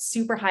has that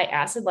super high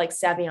acid like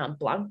Sauvignon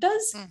Blanc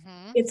does,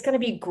 it's going to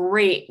be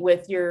great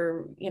with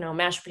your,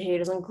 mashed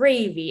potatoes and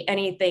gravy,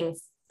 anything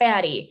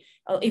fatty.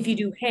 If you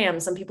do ham,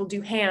 some people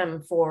do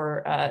ham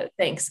for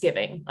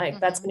Thanksgiving.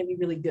 That's going to be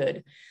really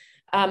good.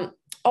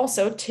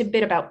 Also,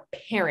 tidbit about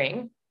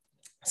pairing.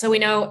 So we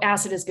know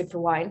acid is good for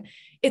wine.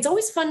 It's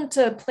always fun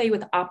to play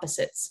with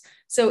opposites.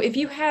 So if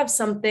you have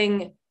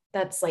something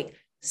that's like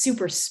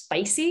super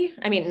spicy,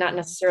 I mean, not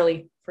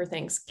necessarily for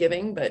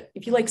Thanksgiving, but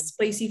if you like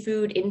spicy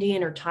food,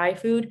 Indian or Thai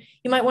food,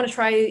 you might want to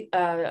try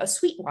a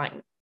sweet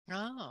wine.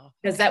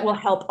 Because that will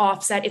help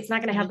offset. It's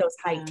not going to have those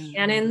high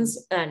tannins.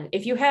 And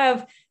if you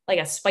have like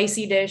a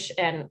spicy dish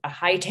and a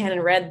high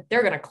tannin red,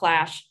 they're going to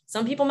clash.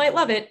 Some people might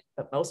love it,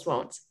 but most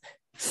won't.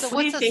 So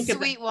what's a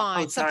sweet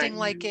wine? Something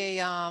like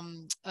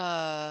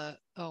a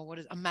Oh, what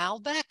is a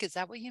Malbec? Is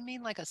that what you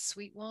mean? Like a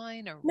sweet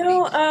wine, or what do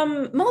No,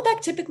 you mean?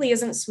 Malbec typically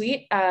isn't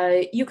sweet.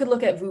 You could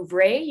look at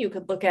Vouvray, you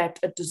could look at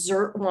a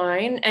dessert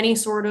wine, any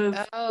sort of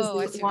Oh,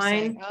 I dessert see what you're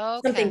saying.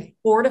 wine, something Okay.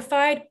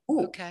 fortified.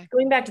 Ooh, Okay.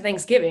 going back to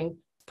Thanksgiving,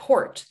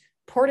 port.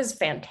 Port is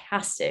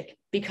fantastic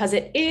because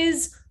it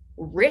is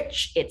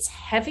rich, it's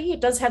heavy,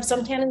 it does have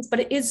some Yeah. tannins, but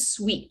it is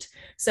sweet.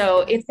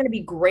 So Okay. it's going to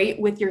be great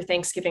with your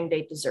Thanksgiving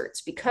Day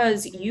desserts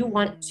because you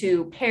want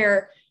to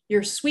pair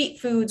your sweet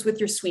foods with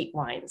your sweet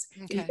wines.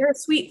 If you Okay. pair a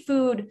sweet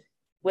food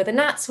with a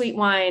not sweet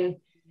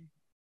wine,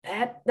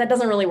 that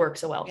doesn't really work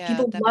so well. Yeah,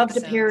 People that love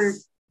makes to pair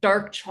sense.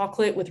 dark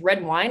chocolate with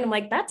red wine. I'm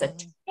like, that's a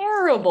Mhm.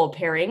 terrible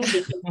pairing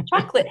because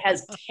chocolate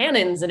has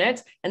tannins in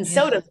it, and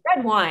so Yeah. does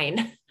red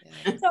wine.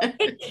 Yeah. So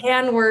it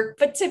can work,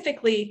 but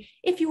typically,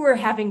 if you were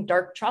having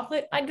dark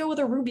chocolate, I'd go with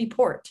a ruby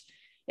port.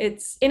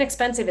 It's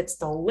inexpensive, it's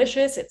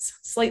delicious, it's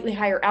slightly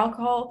higher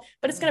alcohol,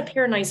 but it's going to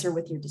pair nicer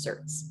with your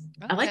desserts.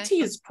 I like Okay. to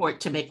use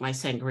port to make my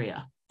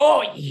sangria.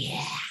 Oh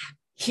yeah,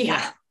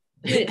 yeah.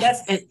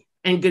 That's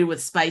and good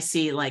with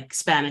spicy like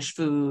Spanish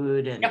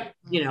food and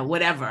yep.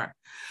 Whatever.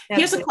 Here's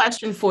a Absolutely.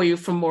 question for you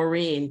from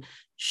Maureen.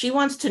 She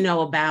wants to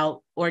know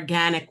about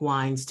organic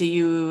wines. Do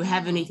you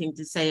have anything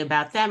to say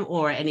about them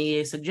or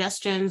any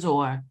suggestions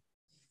or?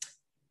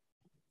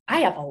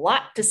 I have a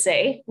lot to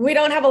say. We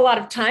don't have a lot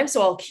of time,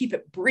 so I'll keep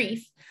it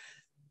brief.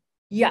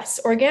 Yes,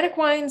 organic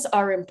wines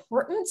are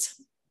important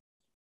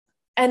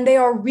and they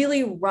are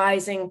really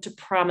rising to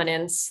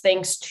prominence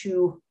thanks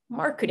to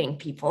marketing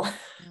people.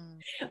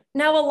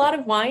 Now, a lot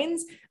of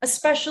wines,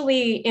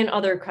 especially in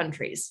other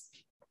countries,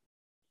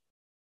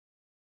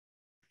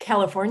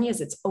 California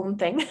is its own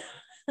thing.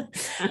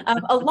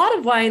 A lot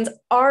of wines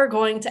are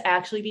going to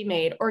actually be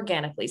made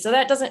organically. So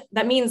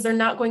that means they're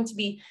not going to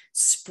be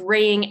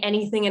spraying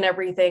anything and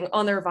everything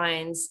on their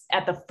vines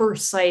at the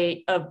first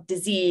sight of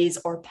disease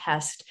or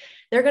pest.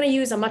 They're going to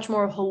use a much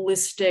more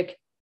holistic,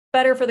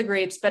 better for the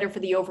grapes, better for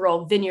the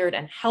overall vineyard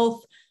and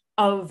health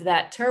of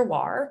that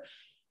terroir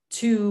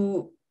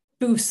to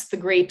boost the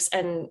grapes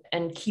and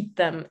keep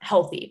them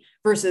healthy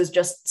versus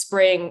just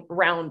spraying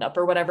Roundup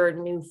or whatever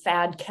new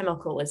fad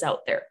chemical is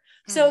out there.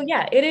 So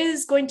yeah, it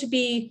is going to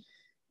be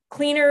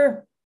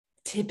cleaner,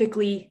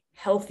 typically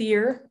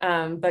healthier,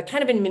 but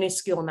kind of in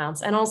minuscule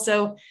amounts. And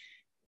also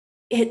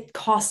it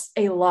costs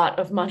a lot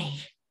of money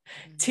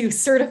to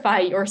certify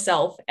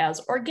yourself as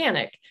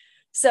organic.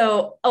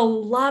 So a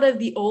lot of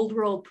the old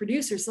world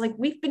producers, like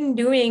we've been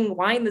doing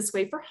wine this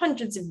way for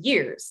hundreds of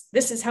years.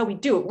 This is how we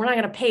do it. We're not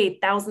going to pay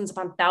thousands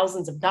upon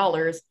thousands of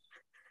dollars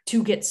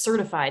to get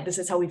certified. This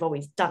is how we've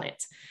always done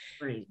it.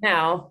 Right.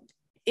 Now,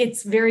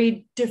 it's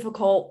very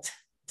difficult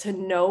to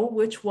know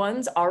which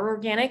ones are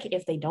organic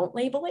if they don't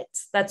label it.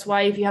 That's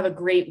why if you have a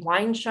great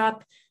wine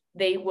shop,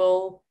 they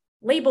will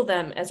label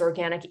them as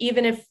organic,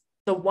 even if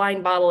the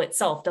wine bottle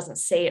itself doesn't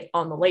say it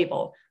on the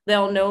label.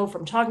 They'll know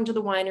from talking to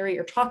the winery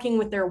or talking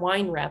with their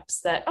wine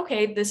reps that,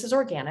 okay, this is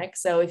organic.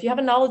 So if you have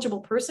a knowledgeable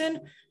person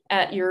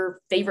at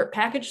your favorite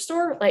package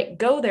store, like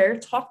go there,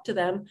 talk to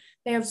them.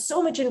 They have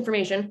so much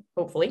information,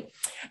 hopefully,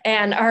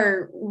 and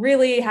are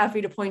really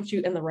happy to point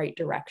you in the right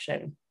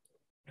direction.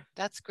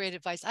 That's great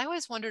advice. I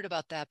always wondered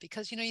about that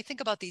because, you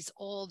think about these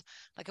old,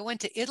 like I went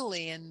to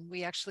Italy and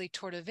we actually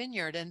toured a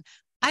vineyard, and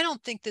I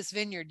don't think this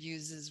vineyard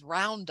uses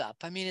Roundup.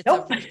 I mean, it's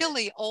Nope. a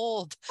really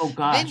old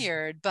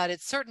vineyard, but it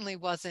certainly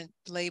wasn't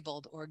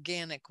labeled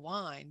organic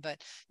wine.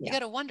 But you got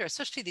to wonder,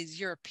 especially these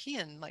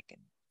European, like in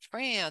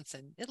France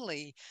and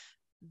Italy,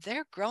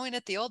 they're growing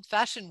it the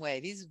old-fashioned way.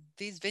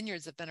 These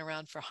vineyards have been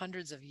around for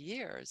hundreds of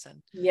years.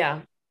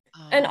 And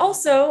and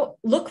also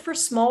look for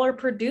smaller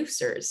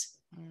producers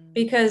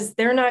because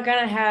they're not going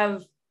to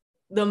have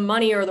the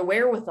money or the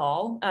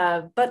wherewithal,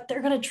 but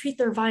they're going to treat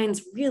their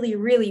vines really,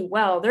 really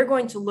well. They're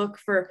going to look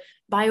for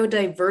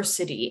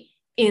biodiversity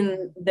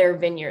in their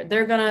vineyard.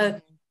 They're going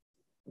to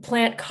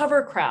plant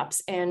cover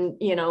crops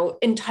and,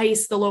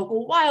 entice the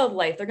local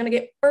wildlife. They're going to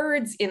get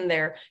birds in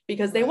there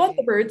because they want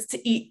the birds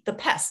to eat the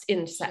pest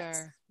insects.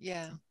 Sure.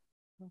 Yeah.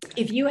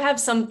 Okay. If you have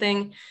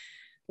something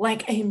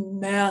like a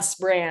mass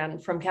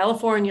brand from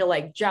California,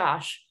 like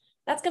Josh,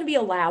 that's going to be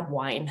a lab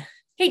wine.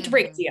 Hate to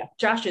break it to you.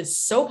 Josh is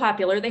so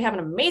popular. They have an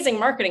amazing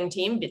marketing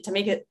team to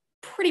make it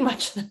pretty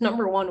much the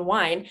 #1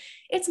 wine.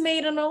 It's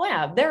made in a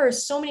lab. There are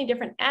so many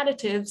different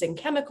additives and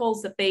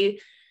chemicals that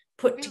they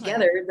put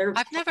together.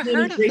 I've never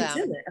heard of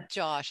them,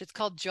 Josh. It's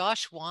called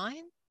Josh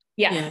Wine?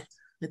 Yeah.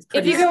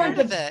 If you go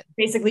into it,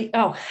 basically,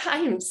 I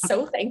am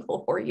so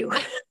thankful for you.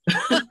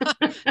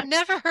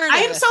 Never heard of it.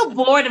 I am so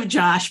bored of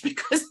Josh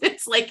because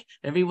it's like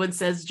everyone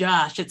says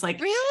Josh. It's like,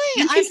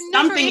 really? I've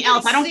something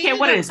else. I don't care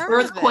what it is.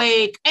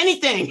 Earthquake,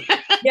 anything.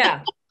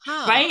 Yeah.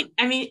 Right?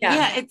 I mean,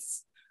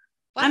 it's,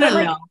 I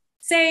don't know.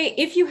 Say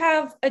if you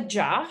have a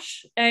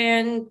Josh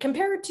and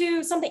compare it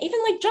to something even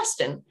like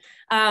Justin,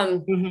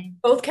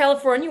 both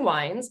California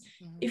wines,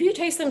 if you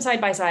taste them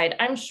side by side,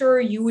 I'm sure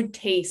you would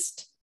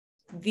taste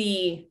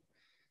the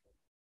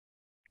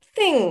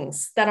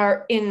things that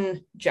are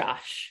in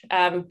Josh,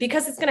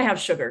 because it's going to have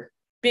sugar,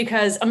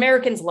 because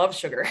Americans love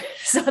sugar.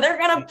 So they're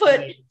going to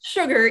put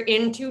sugar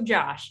into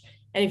Josh.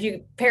 And if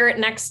you pair it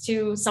next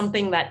to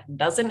something that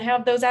doesn't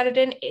have those added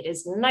in, it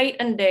is night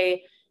and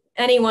day.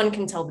 Anyone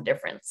can tell the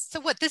difference. So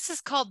what, this is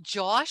called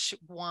Josh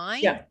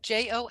wine? Yeah.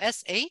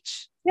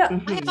 Josh? Yeah.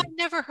 Why have I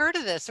never heard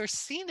of this or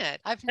seen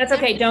it? That's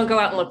okay. Don't go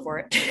out and look for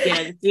it.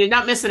 Yeah, you're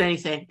not missing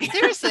anything.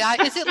 Seriously,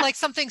 is it like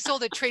something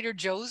sold at Trader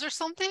Joe's or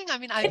something? I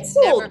mean, I've It's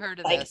never sold, heard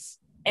of like, this.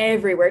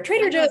 everywhere.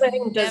 Trader Joe's, I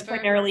think, does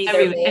primarily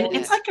their And own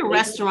it's like a label.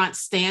 restaurant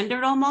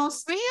standard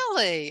almost.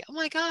 Really? Oh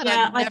my God,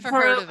 Yeah, I've like never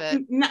heard of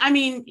it. I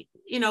mean,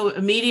 you know,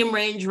 a medium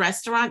range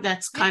restaurant,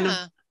 that's kind of,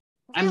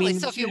 I Really? mean,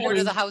 So if you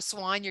order the house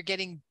wine, you're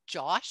getting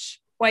Josh?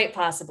 Quite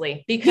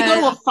possibly, if you go because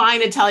to a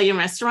fine Italian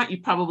restaurant,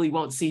 you probably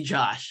won't see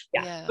Josh.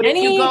 yeah. But if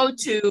you go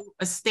to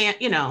a stand,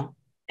 you know,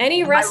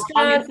 any am I wrong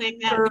in restaurant saying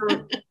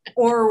that?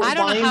 or I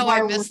don't know wine how I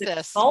bar missed with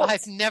this. salt,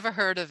 I've never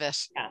heard of it.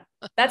 yeah,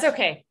 that's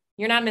okay.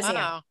 You're not missing out.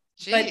 Wow.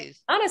 But Jeez.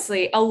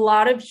 honestly, a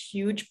lot of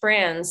huge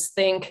brands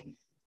think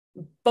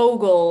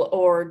Bogle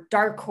or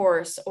Dark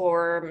Horse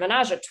or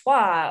Menage a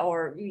Trois,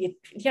 or, you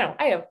know,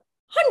 I have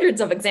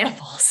hundreds of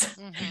examples.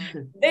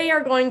 Mhm. They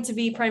are going to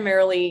be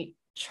primarily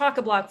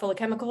chock-a-block full of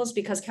chemicals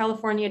because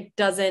California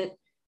doesn't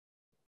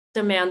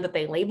demand that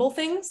they label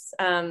things.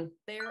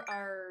 There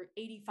are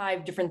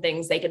 85 different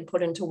things they can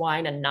put into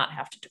wine and not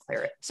have to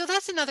declare it. So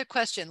that's another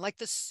question, like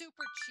the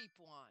super cheap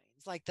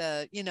wines, like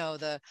the, you know,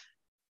 the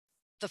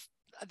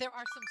there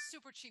are some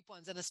super cheap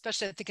ones, and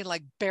especially I'm thinking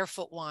like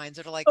barefoot wines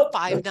that are like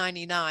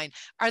 $5.99.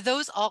 Are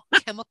those all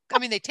chemical? I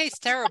mean, they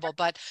taste terrible,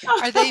 but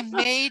are they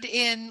made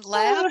in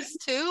labs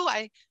too?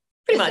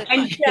 Pretty much.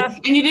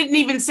 And you didn't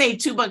even say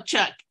 $2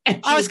 Chuck.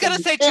 I was going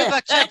to say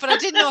 $2 Chuck, but I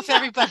didn't know if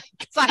everybody,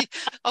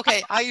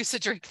 I used to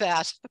drink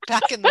that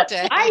back in the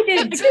day. I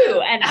did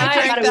too. And I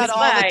drank that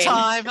all the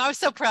time. I was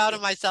so proud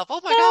of myself. Oh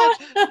my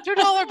God,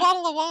 $2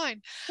 bottle of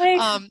wine.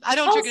 I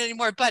don't drink it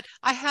anymore, but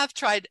I have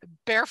tried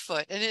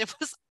barefoot and it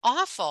was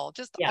awful,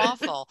 just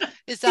awful.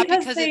 Is that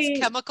because it's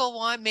chemical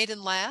wine made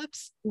in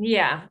labs?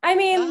 Yeah. I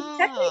mean,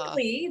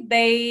 technically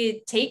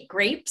they take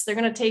grapes. They're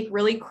going to take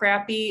really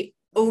crappy,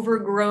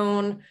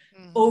 overgrown,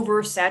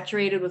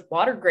 oversaturated with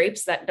water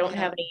grapes that don't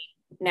have any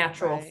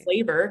natural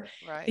flavor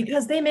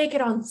because they make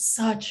it on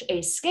such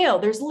a scale.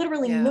 There's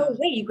literally no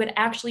way you could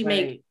actually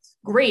make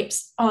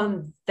grapes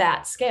on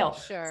that scale.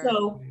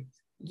 So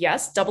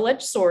yes,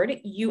 double-edged sword.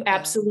 You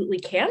absolutely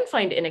can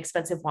find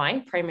inexpensive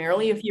wine,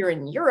 primarily if you're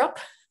in Europe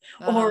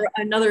or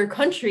another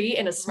country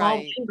in a small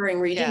wine growing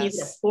region. You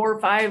get a €4 or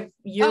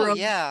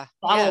 €5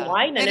 bottle of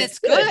wine, and it's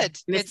good.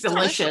 And it's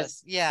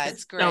delicious. Yeah,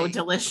 it's great. So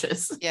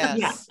delicious.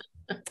 Yes.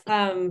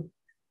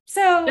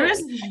 So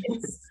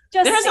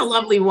there's a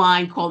lovely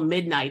wine called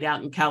Midnight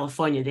out in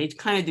California. They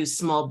kind of do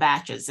small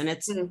batches, and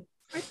it's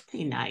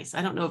pretty nice.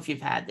 I don't know if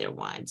you've had their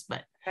wines,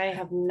 but I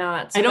have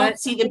not. So I don't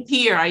see them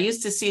here. I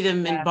used to see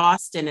them in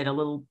Boston at a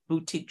little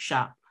boutique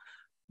shop.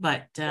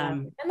 But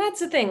and that's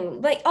the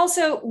thing. Like,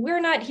 also,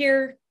 we're not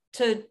here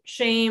to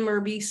shame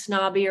or be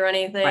snobby or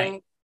anything.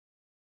 Right.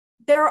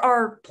 There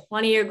are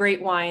plenty of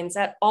great wines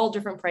at all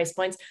different price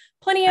points.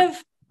 Plenty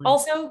of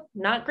also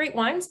not great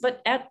wines,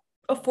 but at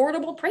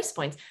affordable price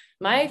points.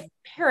 My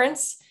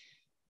parents,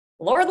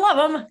 Lord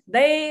love them,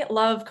 they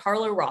love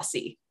Carlo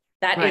Rossi.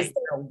 That is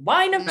their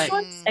wine of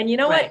choice. And you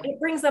know what? It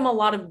brings them a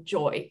lot of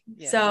joy.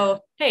 So,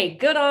 hey,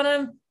 good on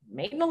them.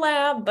 Made in the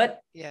lab,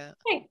 but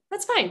hey,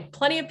 that's fine.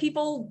 Plenty of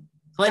people.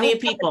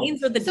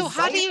 So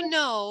how do you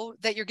know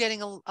that you're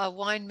getting a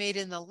wine made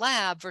in the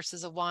lab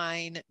versus a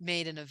wine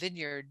made in a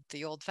vineyard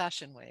the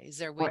old-fashioned way? Is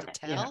there a way to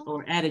tell? Yeah,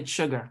 or added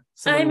sugar.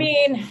 I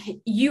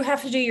mean, you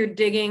have to do your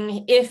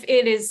digging. If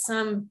it is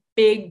some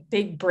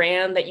big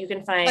brand that you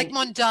can find. Like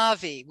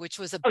Mondavi, which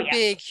was a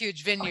big,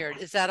 huge vineyard.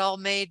 Is that all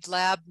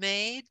lab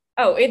made?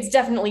 Oh, it's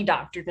definitely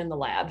doctored in the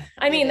lab.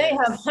 I mean, they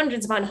have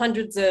hundreds upon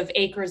hundreds of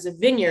acres of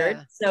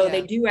vineyard. So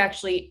they do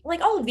actually,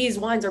 like, all of these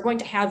wines are going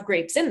to have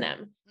grapes in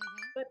them.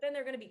 But then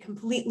they're going to be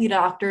completely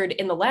doctored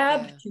in the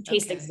lab to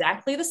taste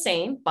exactly the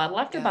same, bottle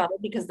after bottle,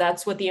 because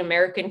that's what the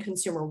American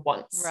consumer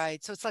wants.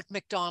 Right. So it's like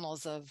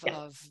McDonald's of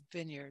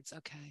vineyards.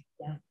 Okay.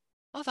 Yeah.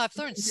 Oh, I've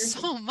learned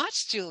so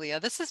much, Julia.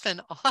 This has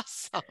been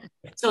awesome.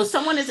 So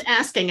someone is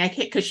asking, I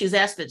can't, because she's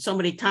asked it so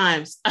many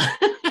times.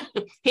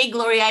 Hey,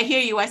 Gloria, I hear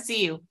you. I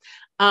see you.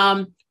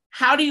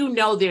 How do you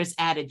know there's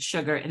added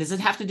sugar? And does it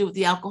have to do with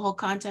the alcohol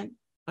content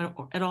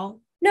at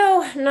all?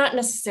 No, not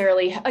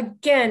necessarily.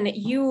 Again,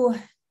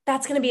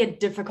 that's going to be a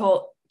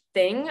difficult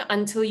thing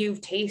until you've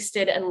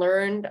tasted and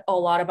learned a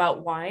lot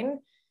about wine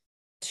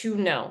to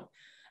know.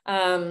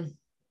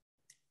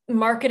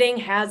 Marketing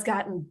has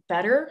gotten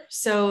better.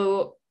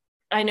 So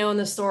I know in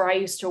the store I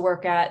used to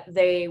work at,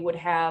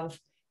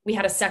 we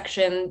had a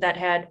section that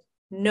had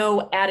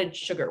no added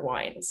sugar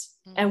wines.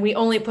 And we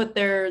only put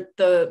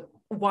the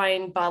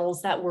wine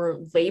bottles that were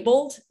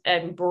labeled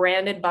and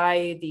branded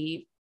by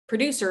the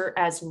producer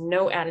as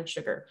no added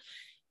sugar.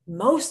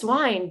 Most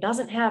wine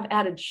doesn't have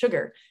added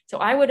sugar. So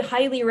I would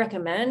highly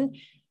recommend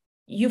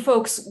you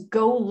folks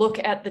go look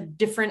at the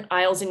different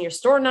aisles in your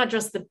store, not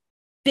just the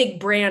big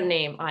brand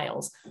name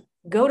aisles.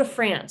 Go to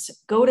France,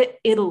 go to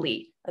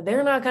Italy.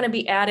 They're not going to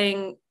be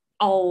adding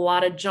a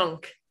lot of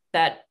junk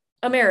that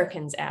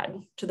Americans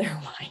add to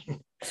their wine.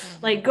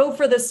 Like go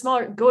for the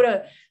smaller,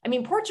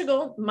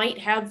 Portugal might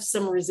have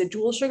some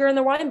residual sugar in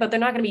their wine, but they're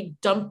not going to be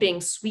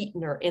dumping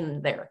sweetener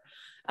in there.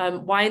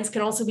 Wines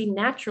can also be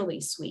naturally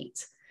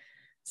sweet.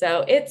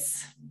 So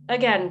it's,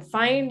 again,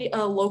 find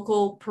a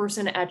local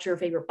person at your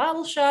favorite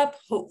bottle shop.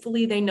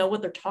 Hopefully they know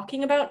what they're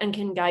talking about and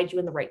can guide you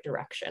in the right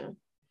direction.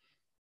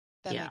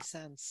 That makes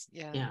sense.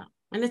 Yeah. Yeah.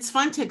 And it's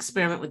fun to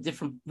experiment with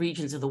different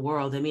regions of the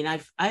world. I mean, I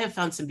have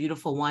found some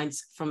beautiful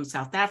wines from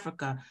South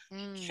Africa,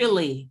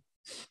 Chile,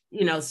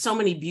 so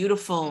many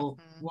beautiful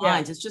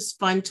wines. It's just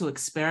fun to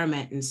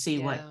experiment and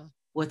see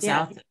what's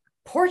out there.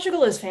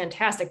 Portugal is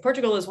fantastic.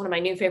 Portugal is one of my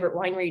new favorite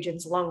wine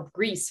regions along with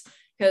Greece,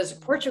 because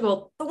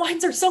Portugal, the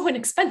wines are so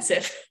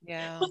inexpensive,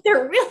 but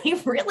they're really,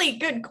 really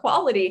good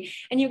quality.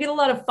 And you get a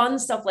lot of fun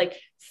stuff like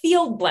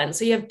field blends.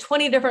 So you have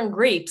 20 different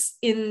grapes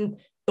in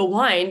the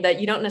wine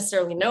that you don't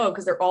necessarily know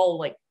because they're all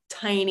like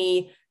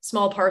tiny,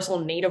 small parcel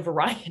native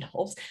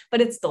varietals,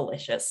 but it's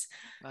delicious.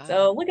 Wow.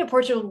 So look at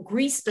Portugal.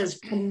 Greece does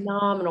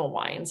phenomenal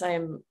wines. I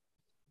am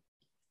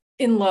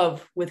in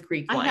love with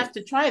Greek wine. I have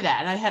to try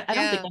that. I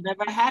don't think I've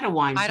ever had a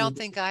wine. I don't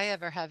think I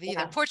ever have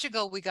either.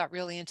 Portugal, we got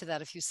really into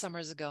that a few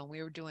summers ago, and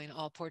we were doing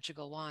all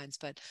Portugal wines,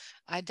 but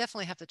I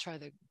definitely have to try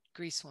the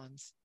Greece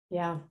ones.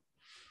 Yeah.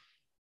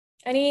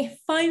 Any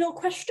final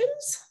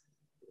questions?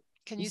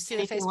 Can you see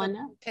the Facebook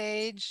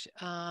page?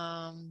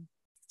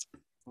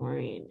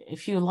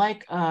 If you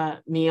like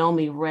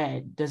Meiomi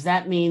red, does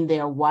that mean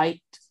their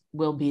white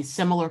will be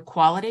similar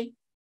quality?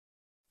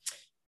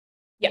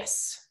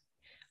 Yes.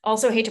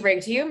 Also, hate to break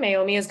it to you,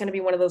 Meiomi is going to be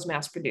one of those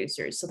mass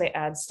producers, so they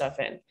add stuff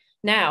in.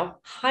 Now,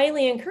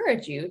 highly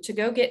encourage you to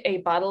go get a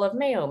bottle of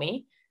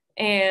Meiomi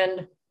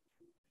and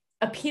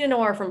a Pinot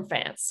Noir from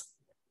France.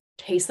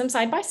 Taste them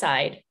side by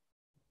side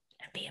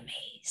and be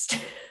amazed.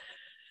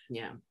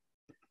 Yeah.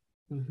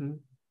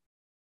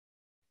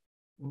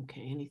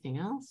 Okay, anything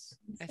else?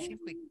 I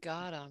think we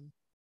got them.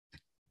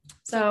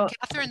 So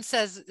Catherine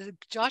says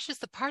Josh is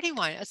the party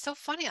wine. It's so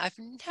funny. I've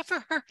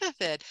never heard of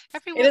it.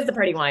 It is the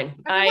party wine.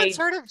 Everyone's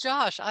heard of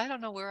Josh. I don't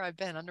know where I've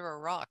been, under a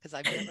rock, because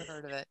I've never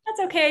heard of it.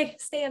 That's okay.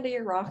 Stay under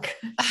your rock.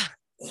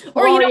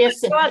 Or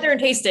go out there and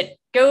taste it.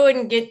 Go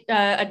and get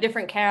a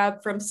different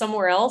cab from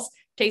somewhere else.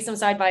 Taste them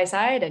side by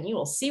side, and you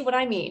will see what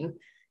I mean.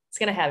 It's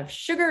going to have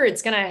sugar.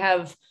 It's going to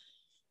have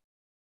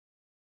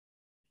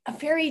a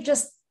very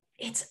just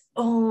its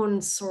own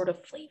sort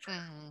of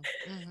flavor.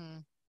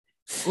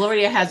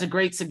 Gloria has a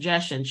great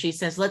suggestion. She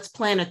says, let's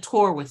plan a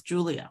tour with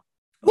Julia.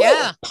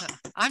 Yeah,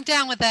 I'm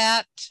down with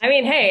that. I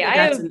mean, hey,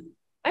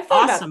 I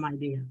thought awesome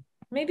idea.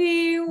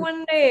 Maybe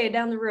one day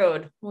down the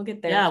road, we'll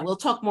get there. Yeah, we'll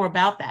talk more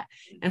about that.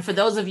 And for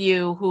those of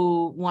you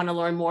who want to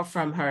learn more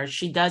from her,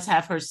 she does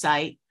have her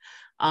site,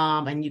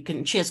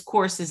 and she has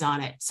courses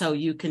on it, so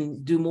you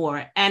can do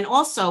more. And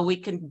also we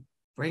can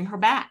bring her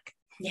back.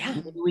 Yeah,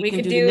 we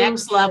can do the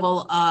next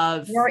level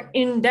of more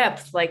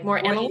in-depth, like more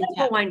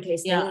analytical wine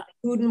tasting,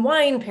 food and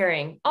wine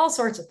pairing, all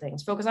sorts of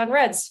things. Focus on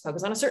reds,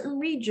 focus on a certain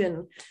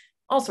region,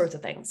 all sorts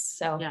of things.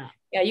 So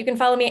yeah, you can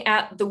follow me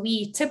at The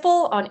Wee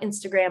Tipple on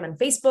Instagram and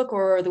Facebook,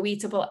 or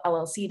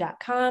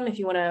theweetippellllc.com if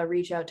you want to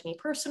reach out to me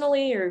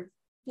personally, or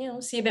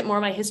see a bit more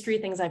of my history,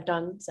 things I've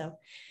done. So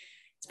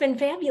it's been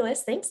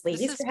fabulous. Thanks,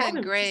 ladies. This has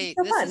been great.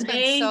 This has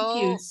been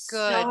so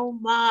good. So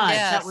much.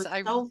 Yes, that was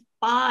so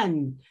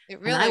fun.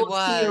 It really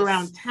was. See you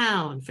around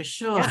town for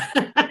sure.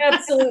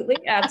 Absolutely.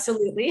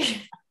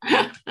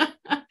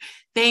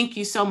 Thank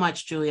you so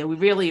much, Julia. We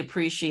really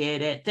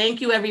appreciate it.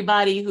 Thank you,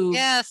 everybody who.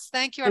 Yes,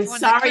 thank you, everyone.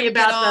 Sorry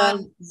about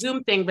the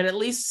Zoom thing, but at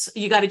least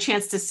you got a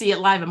chance to see it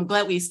live. I'm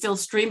glad we still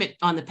stream it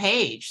on the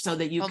page so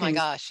that you can. Oh my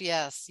gosh,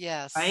 yes.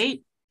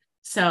 Right?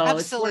 So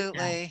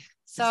absolutely.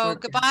 So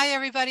goodbye,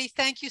 everybody.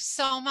 Thank you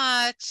so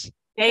much.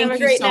 Thank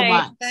you so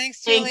much.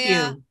 Thanks, Julia.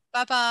 Thank you.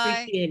 Bye-bye.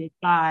 Appreciate it.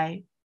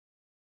 Bye.